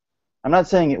 I'm not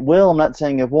saying it will. I'm not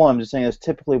saying it won't. I'm just saying it's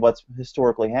typically what's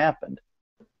historically happened.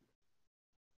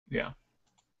 Yeah.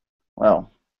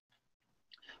 Well,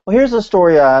 here's a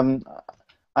story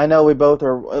I know we both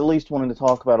are at least wanting to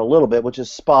talk about a little bit, which is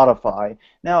Spotify.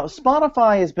 Now,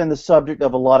 Spotify has been the subject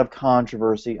of a lot of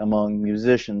controversy among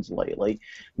musicians lately.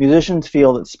 Musicians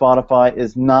feel that Spotify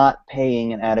is not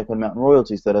paying an adequate amount in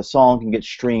royalties, that a song can get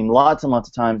streamed lots and lots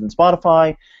of times in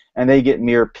Spotify, and they get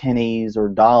mere pennies or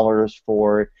dollars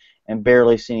for it and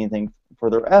barely see anything for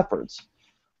their efforts.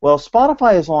 Well,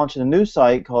 Spotify is launching a new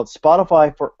site called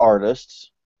Spotify for Artists.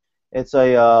 It's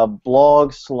a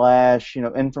blog /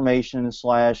 information /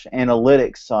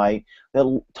 analytics site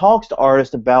that talks to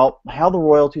artists about how the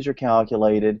royalties are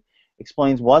calculated,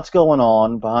 explains what's going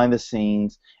on behind the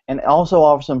scenes, and also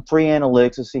offers some free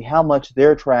analytics to see how much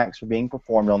their tracks are being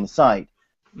performed on the site.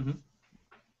 Mm-hmm.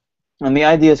 And the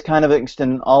idea is kind of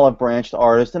extend an olive branch to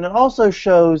artists, and it also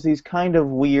shows these kind of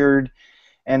weird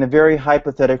and a very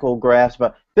hypothetical grasp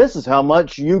about this is how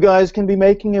much you guys can be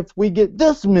making if we get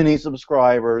this many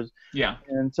subscribers,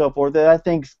 and so forth. That I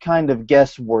think is kind of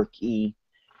guessworky,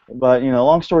 but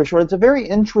long story short, it's a very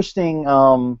interesting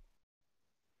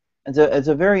it's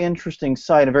a very interesting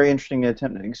site, a very interesting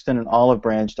attempt to extend an olive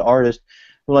branch to artists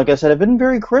who, like I said, have been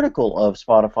very critical of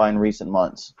Spotify in recent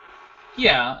months.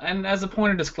 Yeah, and as a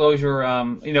point of disclosure,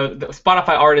 the Spotify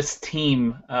artists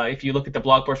team, if you look at the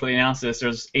blog post where they announced this,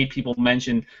 there's 8 people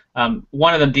mentioned.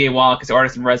 One of them, D.A. Wallach, is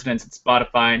artist in residence at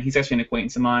Spotify, and he's actually an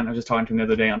acquaintance of mine. I was just talking to him the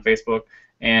other day on Facebook.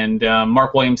 And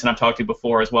Mark Williamson I've talked to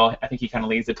before as well. I think he kind of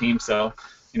leads the team, so,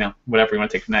 whatever you want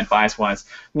to take from that bias-wise.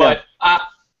 But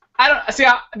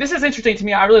this is interesting to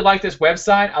me. I really like this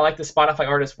website. I like the Spotify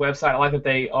artist website. I like that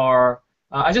they are...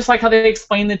 I just like how they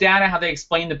explain the data, how they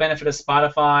explain the benefit of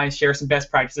Spotify, share some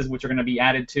best practices which are going to be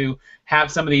added to,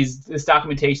 have some of this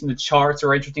documentation, the charts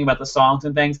are interesting about the songs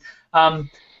and things.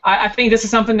 I think this is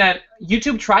something that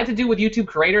YouTube tried to do with YouTube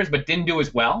creators but didn't do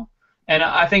as well. And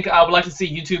I think I would like to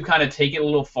see YouTube kind of take it a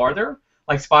little farther,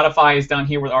 like Spotify has done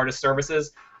here with artist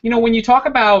services. When you talk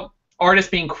about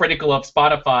artists being critical of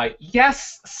Spotify,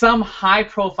 yes, some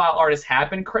high-profile artists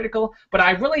have been critical, but I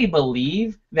really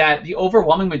believe that the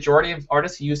overwhelming majority of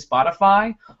artists who use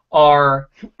Spotify are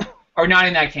not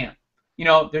in that camp.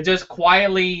 They're just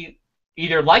quietly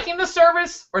either liking the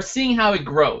service or seeing how it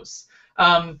grows.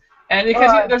 And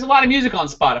because there's a lot of music on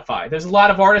Spotify, there's a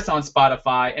lot of artists on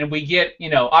Spotify, and we get,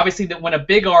 obviously that when a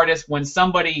big artist, when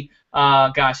somebody,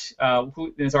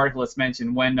 who in this article it's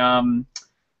mentioned, when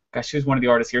who's one of the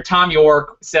artists here? Tom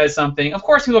York says something. Of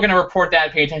course, people are going to report that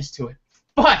and pay attention to it.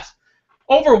 But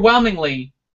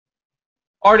overwhelmingly,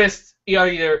 artists are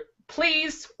either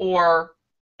pleased or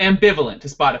ambivalent to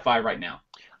Spotify right now.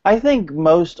 I think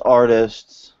most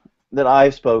artists that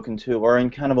I've spoken to are in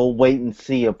kind of a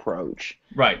wait-and-see approach.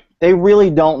 Right. They really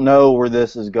don't know where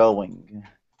this is going.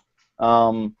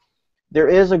 There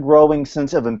is a growing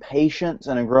sense of impatience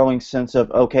and a growing sense of,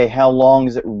 okay, how long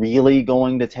is it really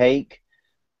going to take?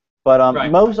 But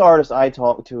most artists I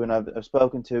talk to and I've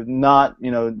spoken to,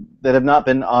 that have not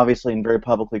been obviously and very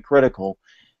publicly critical,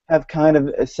 have kind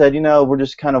of said, we're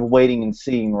just kind of waiting and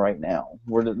seeing right now.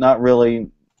 We're not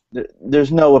really,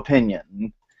 there's no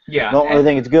opinion. Yeah. Don't really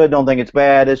think it's good, don't think it's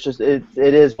bad. It's just, it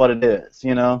is what it is,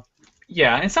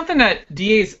 Yeah, and something that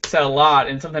DA's said a lot,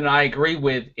 and something that I agree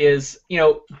with is,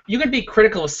 you can be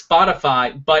critical of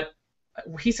Spotify, but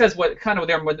he says what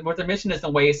their mission is in a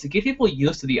way is to get people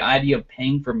used to the idea of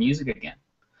paying for music again,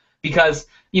 because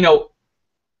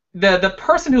the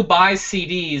person who buys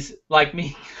CDs like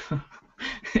me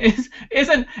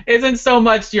isn't so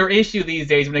much your issue these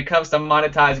days when it comes to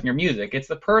monetizing your music. It's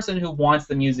the person who wants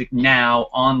the music now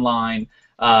online,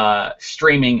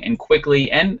 streaming and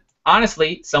quickly and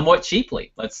honestly somewhat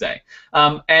cheaply, let's say,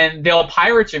 and they'll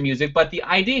pirate your music. But the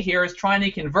idea here is trying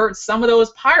to convert some of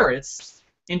those pirates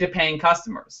into paying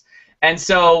customers. And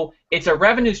so it's a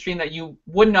revenue stream that you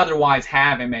wouldn't otherwise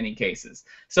have in many cases.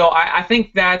 So I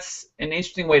think that's an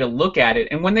interesting way to look at it.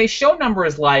 And when they show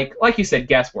numbers like you said,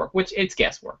 guesswork, which it's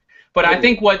guesswork, but I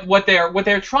think what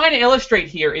they're trying to illustrate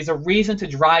here is a reason to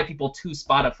drive people to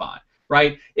Spotify,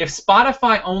 right? If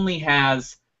Spotify only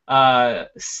has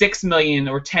 6 million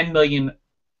or 10 million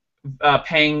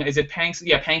paying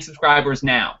subscribers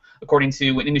now, according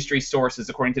to industry sources,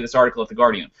 according to this article at The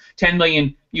Guardian. 10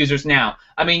 million users now.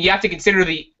 I mean, you have to consider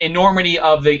the enormity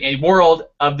of the world,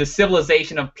 of the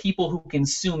civilization of people who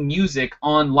consume music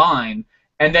online,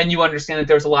 and then you understand that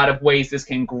there's a lot of ways this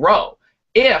can grow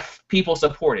if people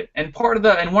support it. And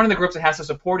one of the groups that has to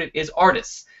support it is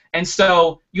artists. And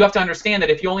so you have to understand that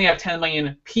if you only have 10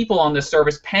 million people on this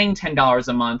service paying $10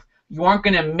 a month, you aren't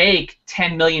going to make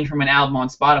 10 million from an album on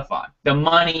Spotify. The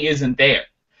money isn't there.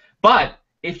 But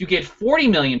if you get 40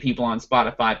 million people on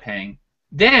Spotify paying,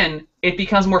 then it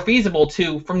becomes more feasible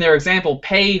to, from their example,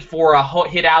 pay for a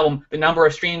hit album, the number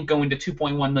of streams going to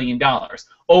 $2.1 million.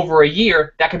 Over a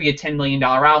year, that could be a $10 million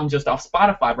album just off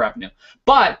Spotify revenue.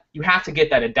 But you have to get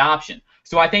that adoption.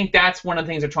 So I think that's one of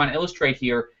the things they're trying to illustrate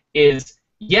here is,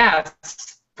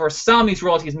 yes, for some these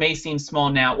royalties may seem small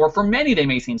now, or for many they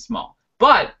may seem small.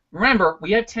 But remember,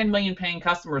 we have 10 million paying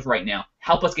customers right now.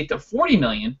 Help us get to 40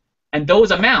 million, and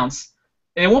those amounts,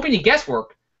 and it won't be any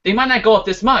guesswork, they might not go up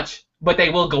this much, but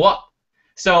they will go up.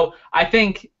 So I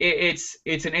think it's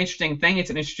an interesting thing.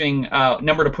 It's an interesting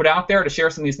number to put out there. To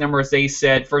share some of these numbers, they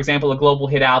said, for example, a global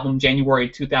hit album, January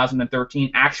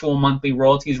 2013, actual monthly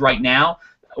royalties right now,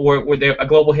 or a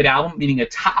global hit album, meaning a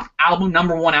top album,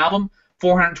 #1 album,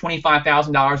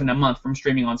 $425,000 in a month from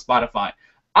streaming on Spotify.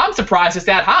 I'm surprised it's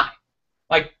that high.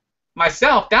 Like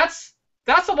myself, that's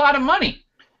a lot of money.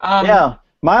 Yeah,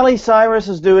 Miley Cyrus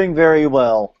is doing very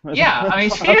well. Yeah, I mean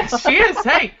she is.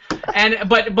 Hey,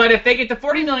 but if they get to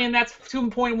 40 million, that's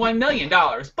 $2.1 million.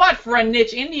 But for a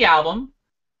niche indie album,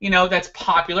 that's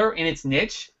popular in its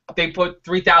niche, they put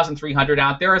 3,300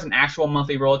 out there as an actual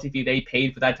monthly royalty fee they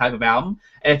paid for that type of album.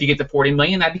 And if you get to 40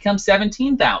 million, that becomes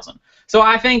 17,000. So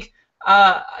I think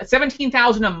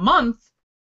 17,000 a month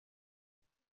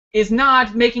is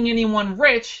not making anyone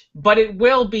rich, but it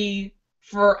will be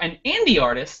for an indie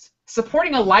artist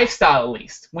supporting a lifestyle, at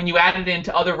least, when you add it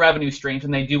into other revenue streams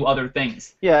and they do other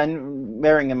things. Yeah, and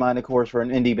bearing in mind, of course, for an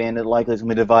indie band, it likely is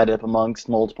going to be divided up amongst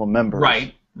multiple members.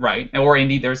 Right. Or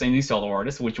there's indie solo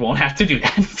artists, which won't have to do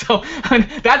that. So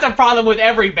that's a problem with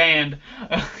every band.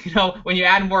 When you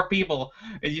add more people,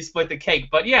 you split the cake.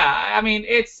 But yeah, I mean,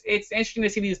 it's interesting to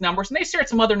see these numbers, and they shared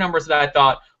some other numbers that I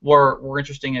thought were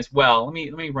interesting as well. Let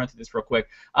me run through this real quick.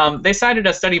 They cited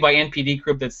a study by NPD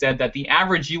Group that said that the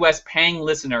average U.S. paying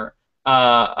listener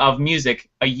of music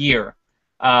a year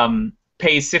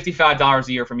pays $55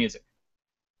 a year for music.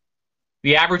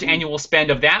 The average annual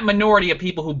spend of that minority of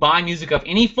people who buy music of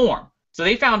any form. So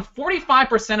they found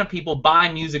 45% of people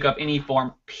buy music of any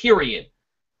form, period,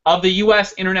 of the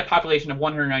U.S. internet population of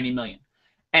 190 million.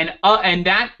 And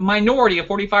that minority of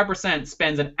 45%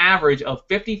 spends an average of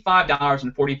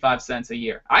 $55.45 a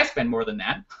year. I spend more than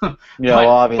that. Yeah, well,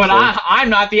 obviously. But I'm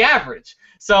not the average.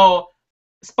 So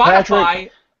Spotify...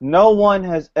 Patrick, no one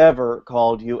has ever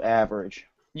called you average.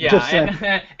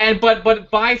 Yeah, but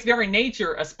by its very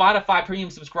nature, a Spotify premium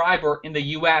subscriber in the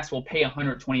U.S. will pay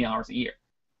 $120 a year,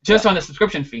 just on the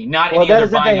subscription fee, not any other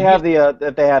buying. Well, that is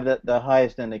if they have the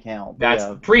highest end account. That's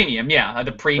premium, yeah,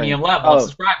 the premium level. A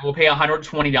subscriber will pay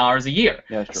 $120 a year.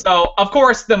 Yeah, sure. So of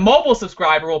course, the mobile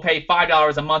subscriber will pay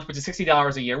 $5 a month, which is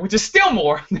 $60 a year, which is still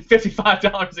more than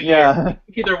 $55 a year.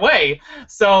 Either way,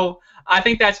 so I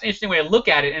think that's an interesting way to look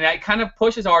at it, and that kind of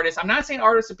pushes artists. I'm not saying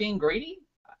artists are being greedy.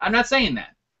 I'm not saying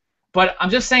that. But I'm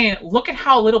just saying, look at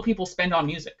how little people spend on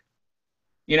music,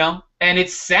 and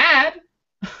it's sad,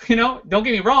 don't get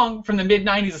me wrong, from the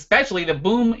mid-'90s especially, the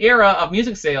boom era of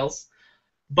music sales,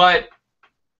 but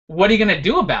what are you going to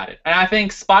do about it? And I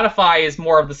think Spotify is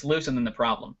more of the solution than the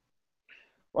problem.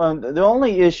 Well, the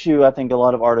only issue I think a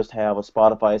lot of artists have with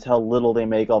Spotify is how little they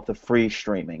make off the free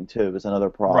streaming, too, is another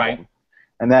problem. Right.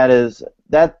 And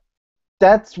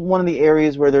that's one of the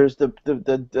areas where there's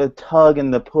the tug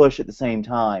and the push at the same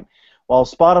time. While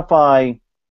Spotify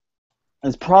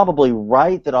is probably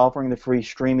right that offering the free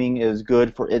streaming is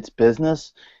good for its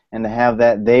business, and to have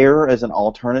that there as an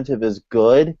alternative is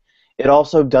good, it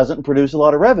also doesn't produce a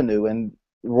lot of revenue, and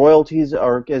royalties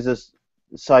are, as this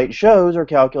site shows, are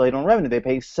calculated on revenue. They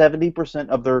pay 70%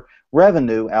 of their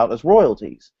revenue out as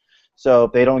royalties. So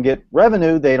if they don't get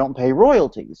revenue, they don't pay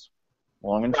royalties.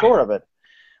 Long and short of it.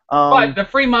 But the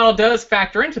free model does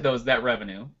factor into that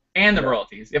revenue and the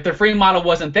royalties. If the free model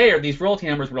wasn't there, these royalty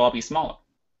numbers would all be smaller.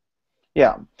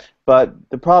 Yeah, but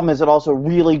the problem is it also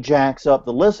really jacks up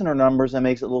the listener numbers and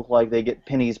makes it look like they get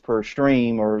pennies per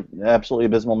stream or absolutely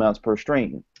abysmal amounts per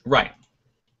stream. Right.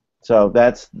 So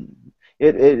that's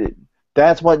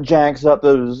what jacks up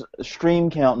those stream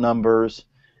count numbers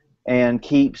and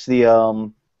keeps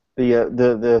the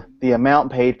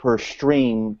amount paid per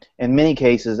stream in many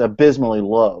cases abysmally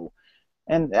low.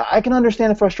 And I can understand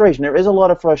the frustration. There is a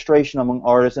lot of frustration among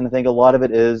artists, and I think a lot of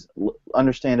it is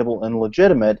understandable and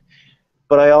legitimate.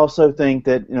 But I also think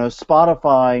that, you know,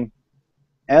 Spotify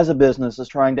as a business is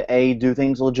trying to do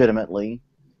things legitimately,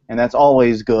 and that's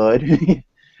always good. They're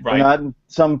Right. not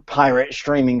some pirate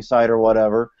streaming site or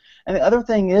whatever. And the other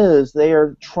thing is they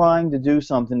are trying to do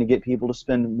something to get people to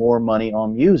spend more money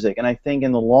on music, and I think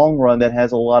in the long run that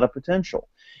has a lot of potential.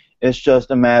 It's just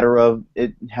a matter of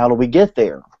how do we get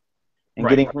there? And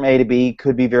Right. getting from A to B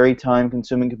could be very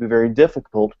time-consuming, could be very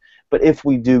difficult, but if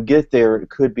we do get there, it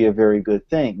could be a very good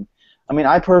thing. I mean,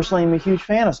 I personally am a huge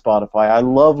fan of Spotify. I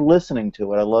love listening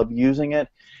to it. I love using it.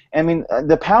 I mean,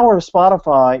 the power of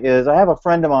Spotify is I have a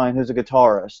friend of mine who's a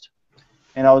guitarist,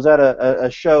 and I was at a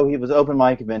show. He was an open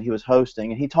mic event he was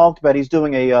hosting, and he talked about he's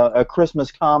doing a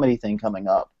Christmas comedy thing coming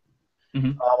up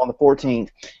on the 14th.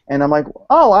 And I'm like,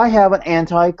 oh, I have an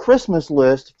anti-Christmas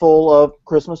list full of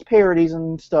Christmas parodies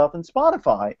and stuff in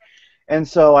Spotify. And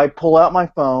so I pull out my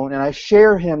phone, and I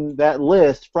share him that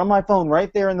list from my phone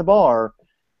right there in the bar,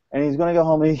 and he's going to go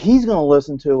home, and he's going to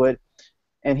listen to it,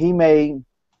 and he may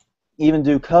even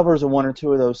do covers of one or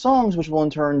two of those songs, which will in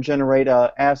turn generate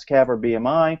ASCAP or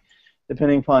BMI,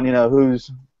 depending upon, you know,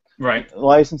 who's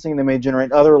licensing. They may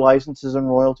generate other licenses and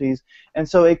royalties, and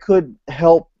so it could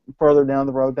help further down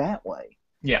the road that way.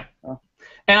 Yeah.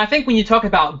 And I think when you talk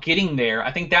about getting there,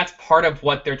 I think that's part of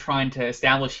what they're trying to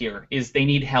establish here is they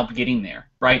need help getting there,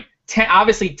 right?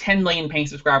 Obviously, 10 million paying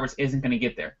subscribers isn't going to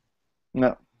get there.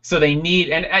 No. So they need,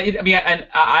 and I mean, and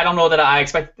I don't know that I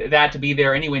expect that to be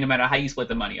there anyway, no matter how you split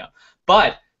the money up.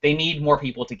 But they need more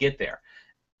people to get there.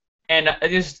 And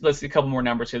just let's see a couple more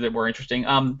numbers here that were interesting.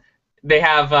 They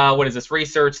have what is this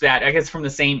research that I guess from the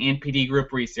same NPD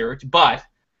Group research, but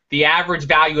the average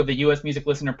value of the U.S. music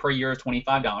listener per year is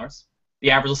 $25.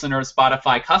 The average listener of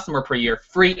Spotify customer per year,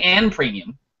 free and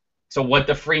premium. So what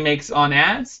the free makes on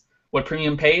ads, what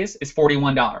premium pays, is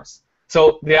 $41.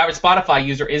 So the average Spotify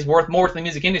user is worth more to the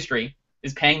music industry,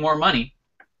 is paying more money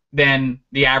than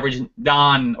the average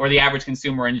or the average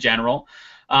consumer in general.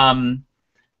 And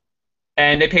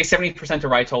they pay 70% to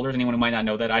rights holders. Anyone who might not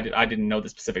know that, I didn't know the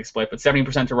specific split, but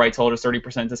 70% to rights holders,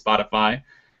 30% to Spotify.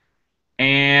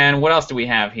 And what else do we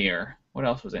have here? What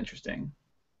else was interesting?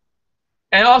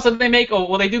 And also they make,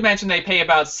 they do mention they pay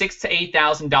about $6,000 to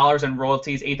 $8,000 in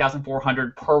royalties,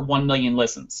 $8,400 per 1 million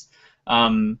listens.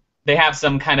 They have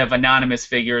some kind of anonymous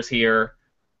figures here,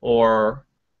 or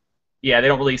they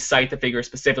don't really cite the figure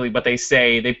specifically, but they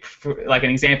say like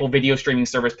an example, video streaming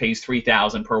service pays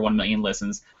 $3,000 per 1 million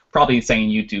listens. Probably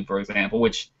saying YouTube, for example,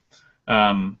 which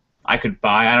I could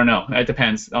buy. I don't know. It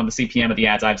depends on the CPM of the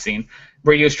ads I've seen.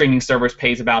 Radio streaming service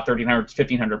pays about $1,300 to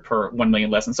 $1,500 per 1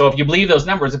 million listens. So if you believe those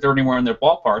numbers, if they're anywhere in their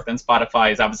ballpark, then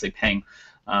Spotify is obviously paying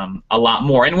a lot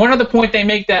more. And one other point they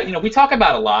make that we talk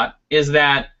about a lot is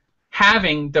that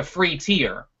having the free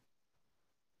tier,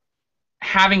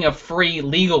 having a free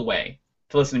legal way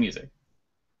to listen to music,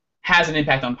 has an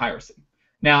impact on piracy.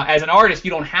 Now, as an artist,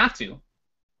 you don't have to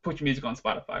put your music on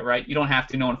Spotify, right? You don't have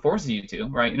to. No one forces you to,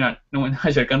 right? No one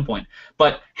has you at gunpoint.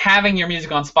 But having your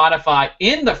music on Spotify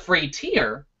in the free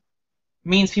tier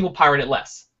means people pirate it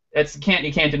less. You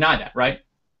can't deny that, right?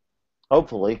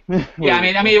 Hopefully. Yeah,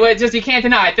 I mean, you can't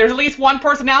deny it. There's at least one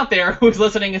person out there who's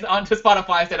listening to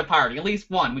Spotify instead of pirating. At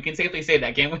least one. We can safely say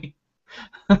that, can't we?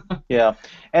 Yeah,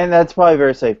 and that's probably a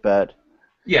very safe bet.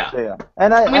 Yeah. So, yeah.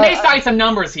 And they cite some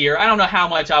numbers here. I don't know how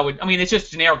much I would. I mean, it's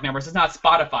just generic numbers. It's not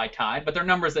Spotify tied, but they're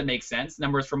numbers that make sense.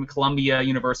 Numbers from Columbia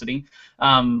University,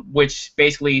 which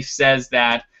basically says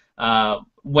that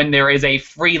when there is a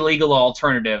free legal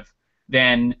alternative,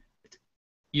 then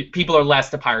people are less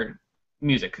to pirate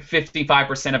music.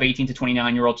 55% of 18 to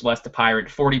 29-year-olds are less to pirate.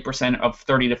 40% of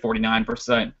 30 to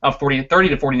 49% of 30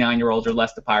 to 49-year-olds are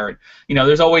less to pirate.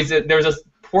 There's a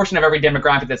portion of every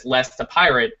demographic that's less to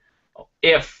pirate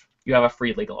if you have a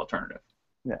free legal alternative.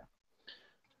 Yeah.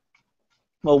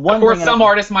 Well, of course, some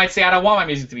artists might say, I don't want my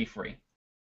music to be free,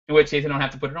 in which case they don't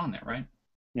have to put it on there, right?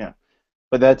 Yeah.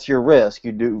 But that's your risk.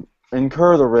 You do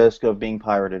incur the risk of being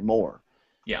pirated more.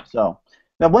 Yeah. So,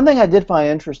 now one thing I did find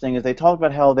interesting is they talked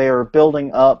about how they are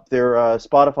building up their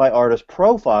Spotify artist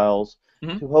profiles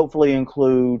to hopefully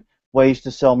include ways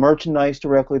to sell merchandise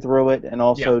directly through it, and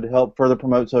also to help further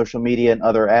promote social media and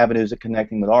other avenues of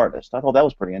connecting with artists. I thought that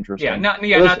was pretty interesting. Yeah,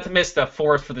 not to miss the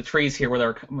forest for the trees here with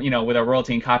our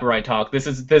royalty and copyright talk. This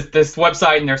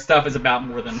website and their stuff is about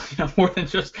more than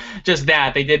just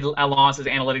that. They did launch this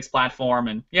analytics platform,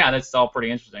 and that's all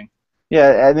pretty interesting.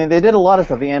 Yeah, I mean they did a lot of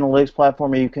stuff. The analytics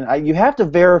platform, you have to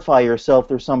verify yourself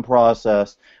through some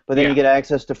process, but then you get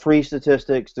access to free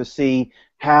statistics to see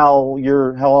how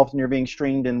often you're being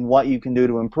streamed and what you can do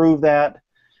to improve that.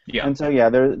 Yeah. And so yeah,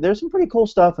 there's some pretty cool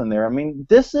stuff in there. I mean,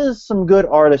 this is some good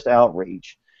artist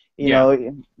outreach. You Yeah.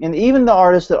 know, and even the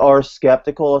artists that are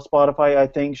skeptical of Spotify, I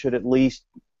think, should at least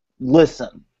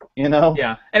listen. You know?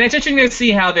 Yeah, and it's interesting to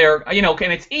see how they're,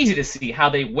 and it's easy to see how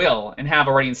they will and have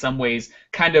already in some ways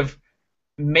kind of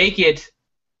make it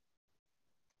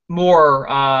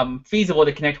more feasible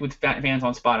to connect with fans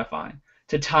on Spotify,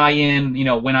 to tie in,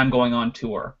 when I'm going on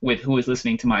tour with who is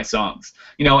listening to my songs.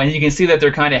 And you can see that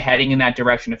they're kind of heading in that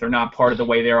direction if they're not part of the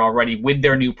way they're already with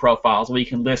their new profiles where you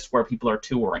can list where people are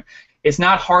touring. It's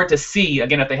not hard to see,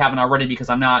 again, if they haven't already, because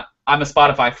I'm a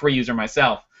Spotify free user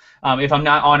myself. If I'm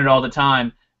not on it all the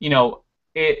time,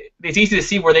 it's easy to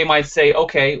see where they might say,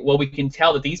 okay, well, we can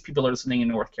tell that these people are listening in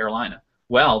North Carolina.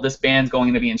 Well, this band's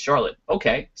going to be in Charlotte.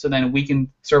 Okay, so then we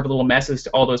can serve a little message to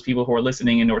all those people who are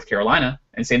listening in North Carolina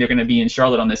and say they're going to be in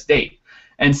Charlotte on this date.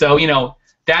 And so,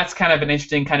 that's kind of an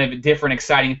interesting, kind of a different,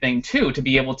 exciting thing, too, to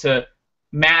be able to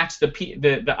match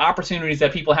the opportunities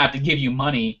that people have to give you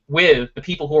money with the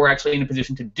people who are actually in a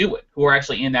position to do it, who are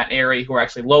actually in that area, who are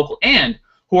actually local, and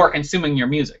who are consuming your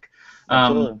music.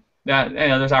 Absolutely.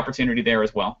 There's opportunity there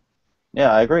as well.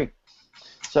 Yeah, I agree.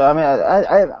 So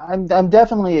I mean, I'm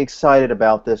definitely excited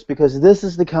about this because this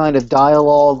is the kind of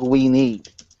dialogue we need.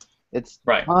 It's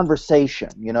right.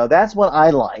 Conversation. That's what I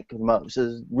like most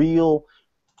is real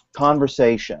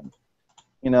conversation.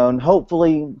 And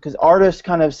hopefully, because artists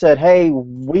kind of said, hey,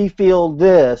 we feel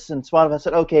this, and Spotify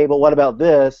said, okay, but what about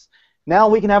this? Now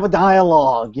we can have a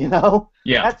dialogue. Yeah.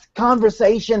 That's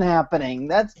conversation happening.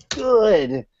 That's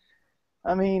good.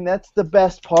 I mean, that's the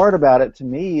best part about it to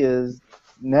me is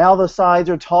now the sides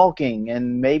are talking,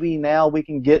 and maybe now we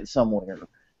can get somewhere.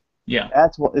 Yeah.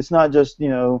 That's what. It's not just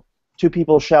two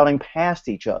people shouting past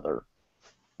each other.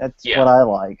 That's Yeah. what I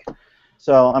like.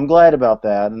 So I'm glad about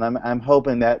that, and I'm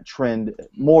hoping that trend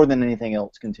more than anything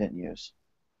else continues.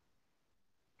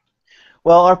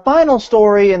 Well, our final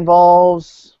story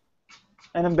involves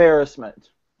an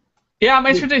embarrassment. Yeah, I'm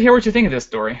interested to hear what you think of this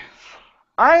story.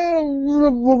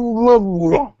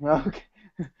 Okay.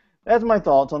 That's my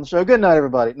thoughts on the show. Good night,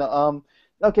 everybody. No,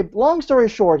 okay, long story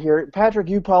short here, Patrick,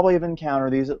 you probably have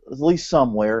encountered these at least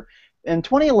somewhere. In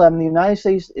 2011, the United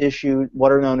States issued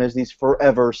what are known as these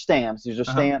forever stamps. These are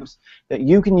stamps that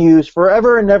you can use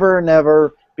forever and never and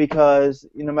never because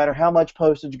no matter how much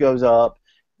postage goes up,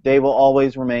 they will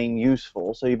always remain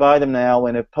useful. So you buy them now,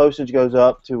 and if postage goes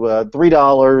up to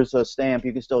 $3 a stamp,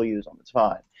 you can still use them. It's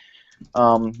fine.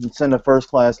 Send a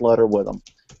first-class letter with them.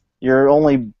 Your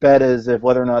only bet is if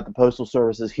whether or not the Postal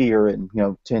Service is here in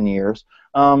 10 years.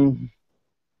 But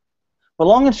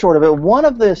long and short of it, one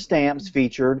of the stamps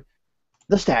featured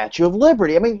the Statue of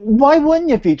Liberty. I mean, why wouldn't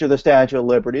you feature the Statue of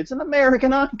Liberty? It's an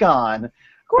American icon. Of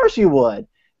course you would. It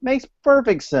makes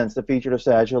perfect sense to feature the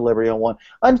Statue of Liberty on one.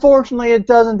 Unfortunately, it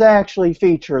doesn't actually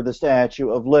feature the Statue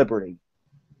of Liberty.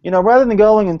 Rather than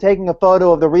going and taking a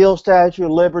photo of the real Statue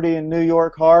of Liberty in New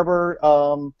York Harbor,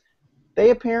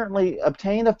 they apparently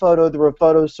obtained a photo through a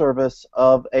photo service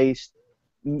of a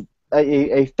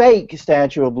fake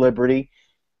Statue of Liberty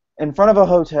in front of a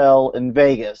hotel in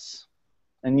Vegas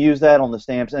and used that on the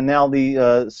stamps. And now the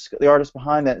artist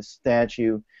behind that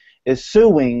statue is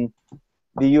suing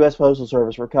the U.S. Postal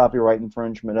Service for copyright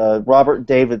infringement. Robert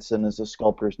Davidson is the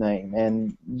sculptor's name.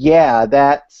 And yeah,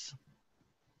 that's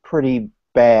pretty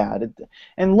bad.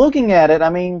 And looking at it, I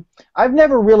mean, I've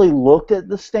never really looked at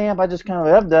the stamp. I just kind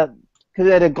of have that,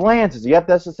 because at a glance, yep,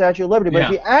 that's the Statue of Liberty. But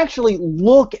if you actually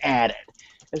look at it,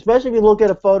 especially if you look at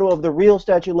a photo of the real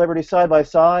Statue of Liberty side by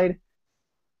side,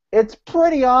 it's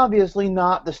pretty obviously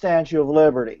not the Statue of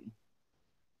Liberty.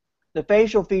 The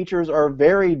facial features are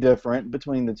very different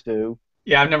between the two.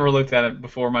 Yeah, I've never looked at it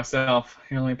before myself.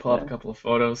 Here, let me pull up a couple of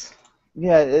photos.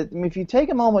 Yeah, I mean, if you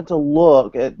take a moment to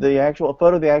look at the actual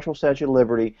photo of the actual Statue of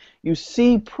Liberty, you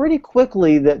see pretty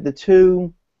quickly that the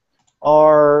two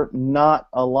are not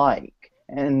alike.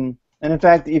 And in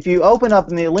fact, if you open up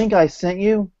in the link I sent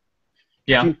you,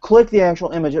 if you click the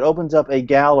actual image, it opens up a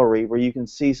gallery where you can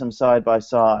see some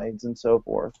side-by-sides and so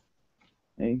forth.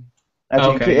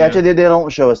 Actually, they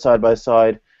don't show a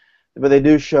side-by-side, but they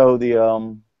do show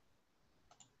the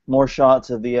more shots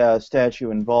of the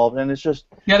statue involved, and it's just...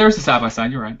 Yeah, there is a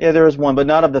side-by-side, you're right. Yeah, there is one, but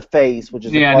not of the face, which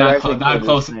is... Yeah, not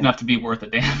close enough to be worth a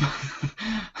damn.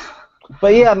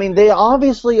 But yeah, I mean, they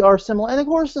obviously are similar, and of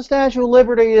course the Statue of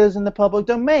Liberty is in the public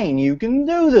domain. You can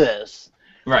do this.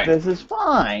 Right. This is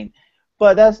fine.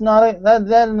 But that's not that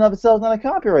in and of itself is not a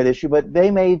copyright issue. But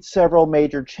they made several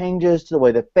major changes to the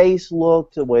way the face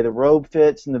looked, to the way the robe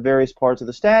fits, and the various parts of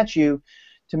the statue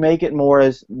to make it more,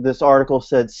 as this article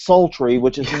said, sultry,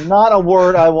 which is not a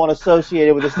word I want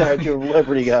associated with the Statue of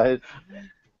Liberty, guys.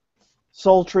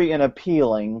 sultry and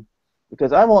appealing,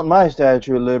 because I want my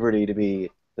Statue of Liberty to be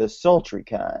the sultry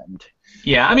kind.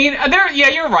 Yeah, I mean, yeah,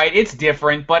 you're right. It's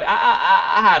different, but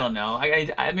I don't know.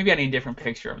 Maybe I need a different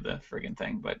picture of the friggin'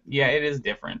 thing, but yeah, it is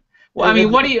different. Well, I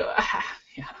mean, what do you?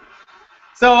 Yeah.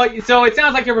 So it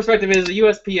sounds like your perspective is the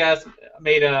USPS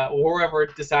made or whoever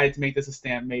decided to make this a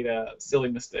stamp made a silly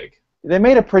mistake. They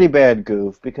made a pretty bad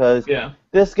goof, because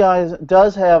this guy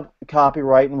does have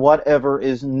copyright in whatever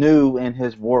is new in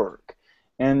his work.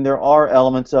 And there are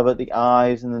elements of it, the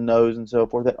eyes and the nose and so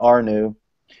forth, that are new.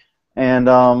 And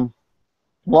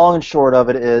long and short of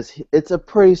it is, it's a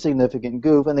pretty significant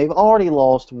goof, and they've already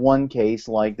lost one case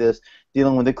like this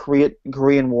dealing with the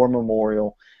Korean War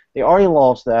Memorial. They already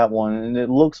lost that one, and it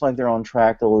looks like they're on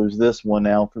track to lose this one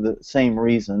now for the same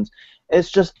reasons.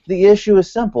 It's just, the issue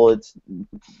is simple. It's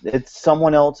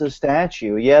someone else's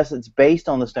statue. Yes, it's based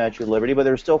on the Statue of Liberty, but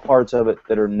there's still parts of it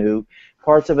that are new,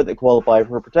 parts of it that qualify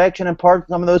for protection, and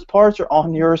some of those parts are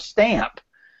on your stamp.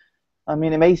 I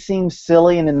mean, it may seem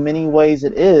silly, and in many ways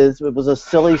it is. It was a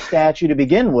silly statue to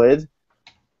begin with,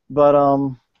 but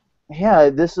yeah,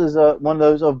 this is one of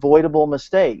those avoidable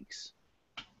mistakes.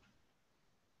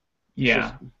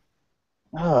 Yeah.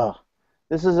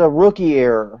 This is a rookie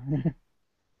error.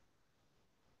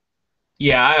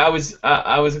 Yeah, I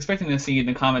was expecting to see in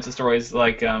the comments of stories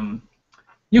like,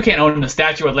 you can't own the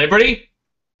Statue of Liberty.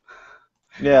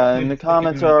 Yeah, and the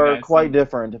comments are quite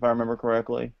different, if I remember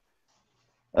correctly.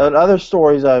 Other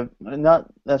stories I've not.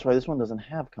 That's right. This one doesn't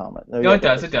have comment. No, it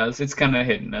does. It does. It's kind of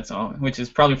hidden. That's all, which is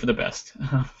probably for the best.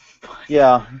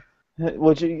 Yeah,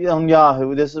 which on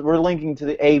Yahoo. We're linking to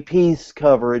the AP's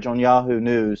coverage on Yahoo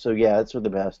News. So yeah, it's for the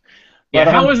best. But,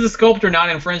 yeah. How was the sculptor not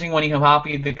infringing when he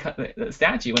copied the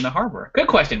statue in the harbor? Good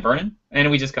question, Vernon. And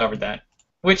we just covered that.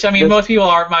 Which, I mean, most people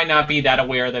might not be that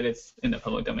aware that it's in the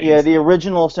public domain. Yeah, the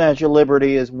original Statue of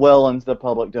Liberty is well into the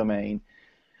public domain.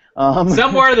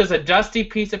 Somewhere there's a dusty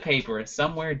piece of paper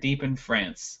somewhere deep in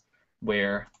France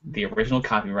where the original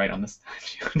copyright on the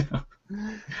statue.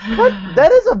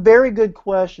 That is a very good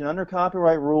question. Under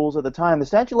copyright rules at the time, the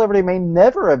Statue of Liberty may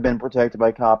never have been protected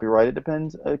by copyright. It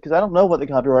depends, because I don't know what the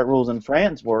copyright rules in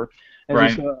France were.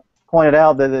 As you pointed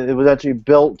out, that it was actually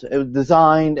built, it was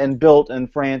designed and built in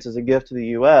France as a gift to the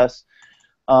U.S.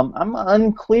 I'm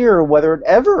unclear whether it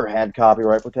ever had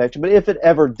copyright protection, but if it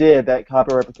ever did, that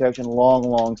copyright protection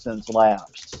long since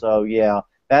lapsed. So yeah,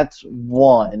 that's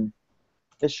one.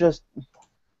 It's just,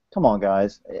 come on,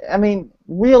 guys. I mean,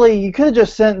 really, you could have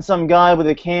just sent some guy with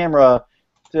a camera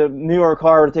to New York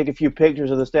Harbor to take a few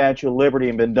pictures of the Statue of Liberty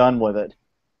and been done with it.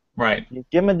 Right. You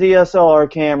give him a DSLR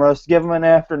camera, give him an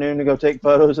afternoon to go take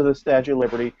photos of the Statue of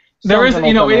Liberty. There is,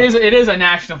 it is a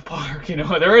national park.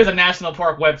 There is a national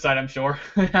park website. I'm sure.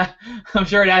 I'm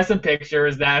sure it has some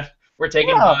pictures that were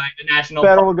taken by the national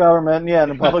federal government. Yeah, in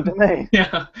the public domain.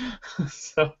 Yeah.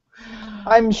 So.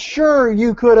 I'm sure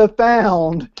you could have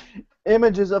found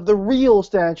images of the real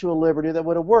Statue of Liberty that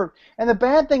would have worked. And the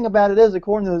bad thing about it is,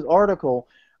 according to this article,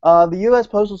 the U.S.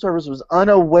 Postal Service was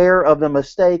unaware of the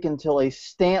mistake until a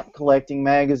stamp collecting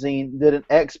magazine did an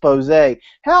expose.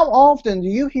 How often do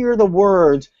you hear the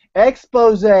words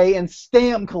expose and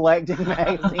stamp collecting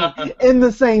magazine in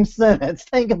the same sentence?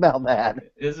 Think about that.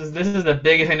 This is the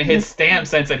biggest thing to hit stamp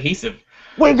since adhesive.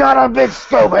 We got a big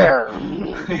scope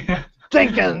here.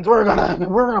 Jenkins, we're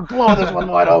gonna blow this one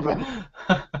wide open.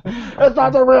 It's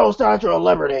not the real Statue of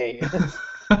Liberty.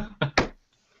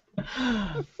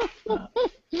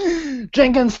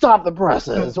 Jenkins, stop the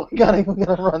presses. We gotta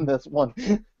run this one.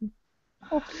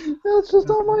 It's just,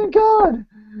 oh my God.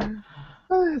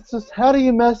 It's just, how do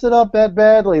you mess it up that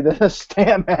badly that a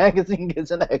stamp magazine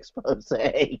gets an expose?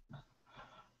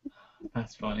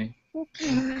 That's funny.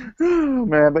 Oh,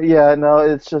 man, but yeah, no,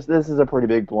 it's just, this is a pretty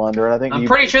big blunder, and I think I'm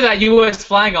pretty sure that U.S.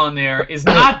 flag on there is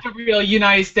not the real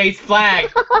United States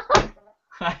flag.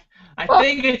 I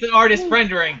think it's an artist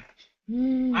rendering.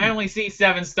 I only see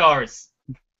 7 stars.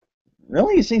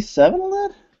 Really? You see 7 on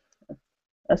that?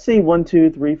 I see 1,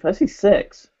 2, 3, 5. I see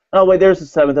 6. Oh wait, there's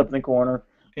the 7th up in the corner.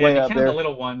 Yeah, way you up count there. the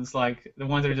little ones, like the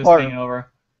ones that are just hanging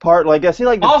over. Like I see,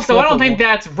 like. Also, I don't think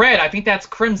that's red. I think that's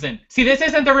crimson. See, this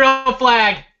isn't the real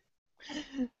flag.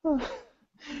 I'm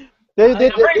pretty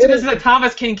sure this is a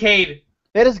Thomas Kincaid.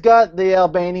 They just got the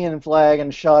Albanian flag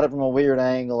and shot it from a weird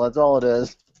angle. That's all it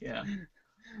is. Yeah.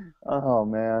 Oh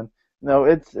man, no,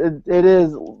 it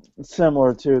is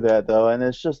similar to that though, and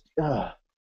it's just,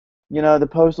 the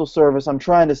Postal Service. I'm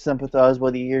trying to sympathize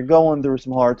with you. You're going through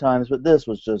some hard times, but this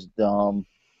was just dumb.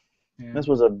 Yeah. This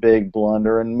was a big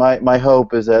blunder, and my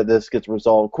hope is that this gets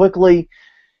resolved quickly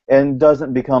and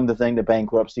doesn't become the thing that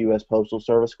bankrupts the U.S. Postal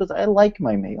Service, because I like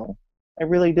my mail. I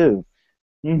really do.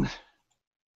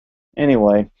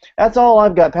 Anyway, that's all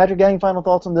I've got. Patrick, got any final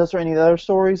thoughts on this or any other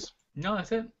stories? No,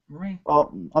 that's it. Right.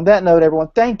 Well, on that note, everyone,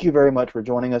 thank you very much for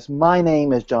joining us. My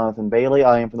name is Jonathan Bailey.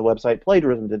 I am from the website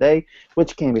Plagiarism Today,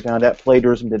 which can be found at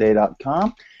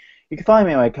plagiarismtoday.com. You can find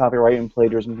me at my copyright and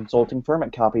plagiarism consulting firm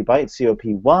at Copybyte,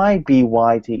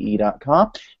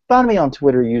 COPYBYTE.com. Find me on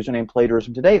Twitter, username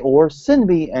Plagiarism Today, or send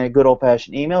me a good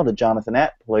old-fashioned email to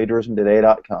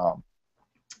jonathan@plagiarismtoday.com.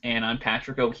 And I'm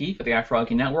Patrick O'Keefe at the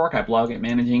iFroggy Network. I blog at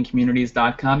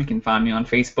managingcommunities.com. You can find me on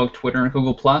Facebook, Twitter, and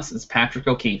Google+. It's Patrick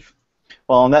O'Keefe.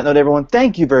 Well, on that note, everyone,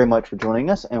 thank you very much for joining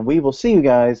us, and we will see you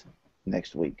guys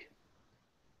next week.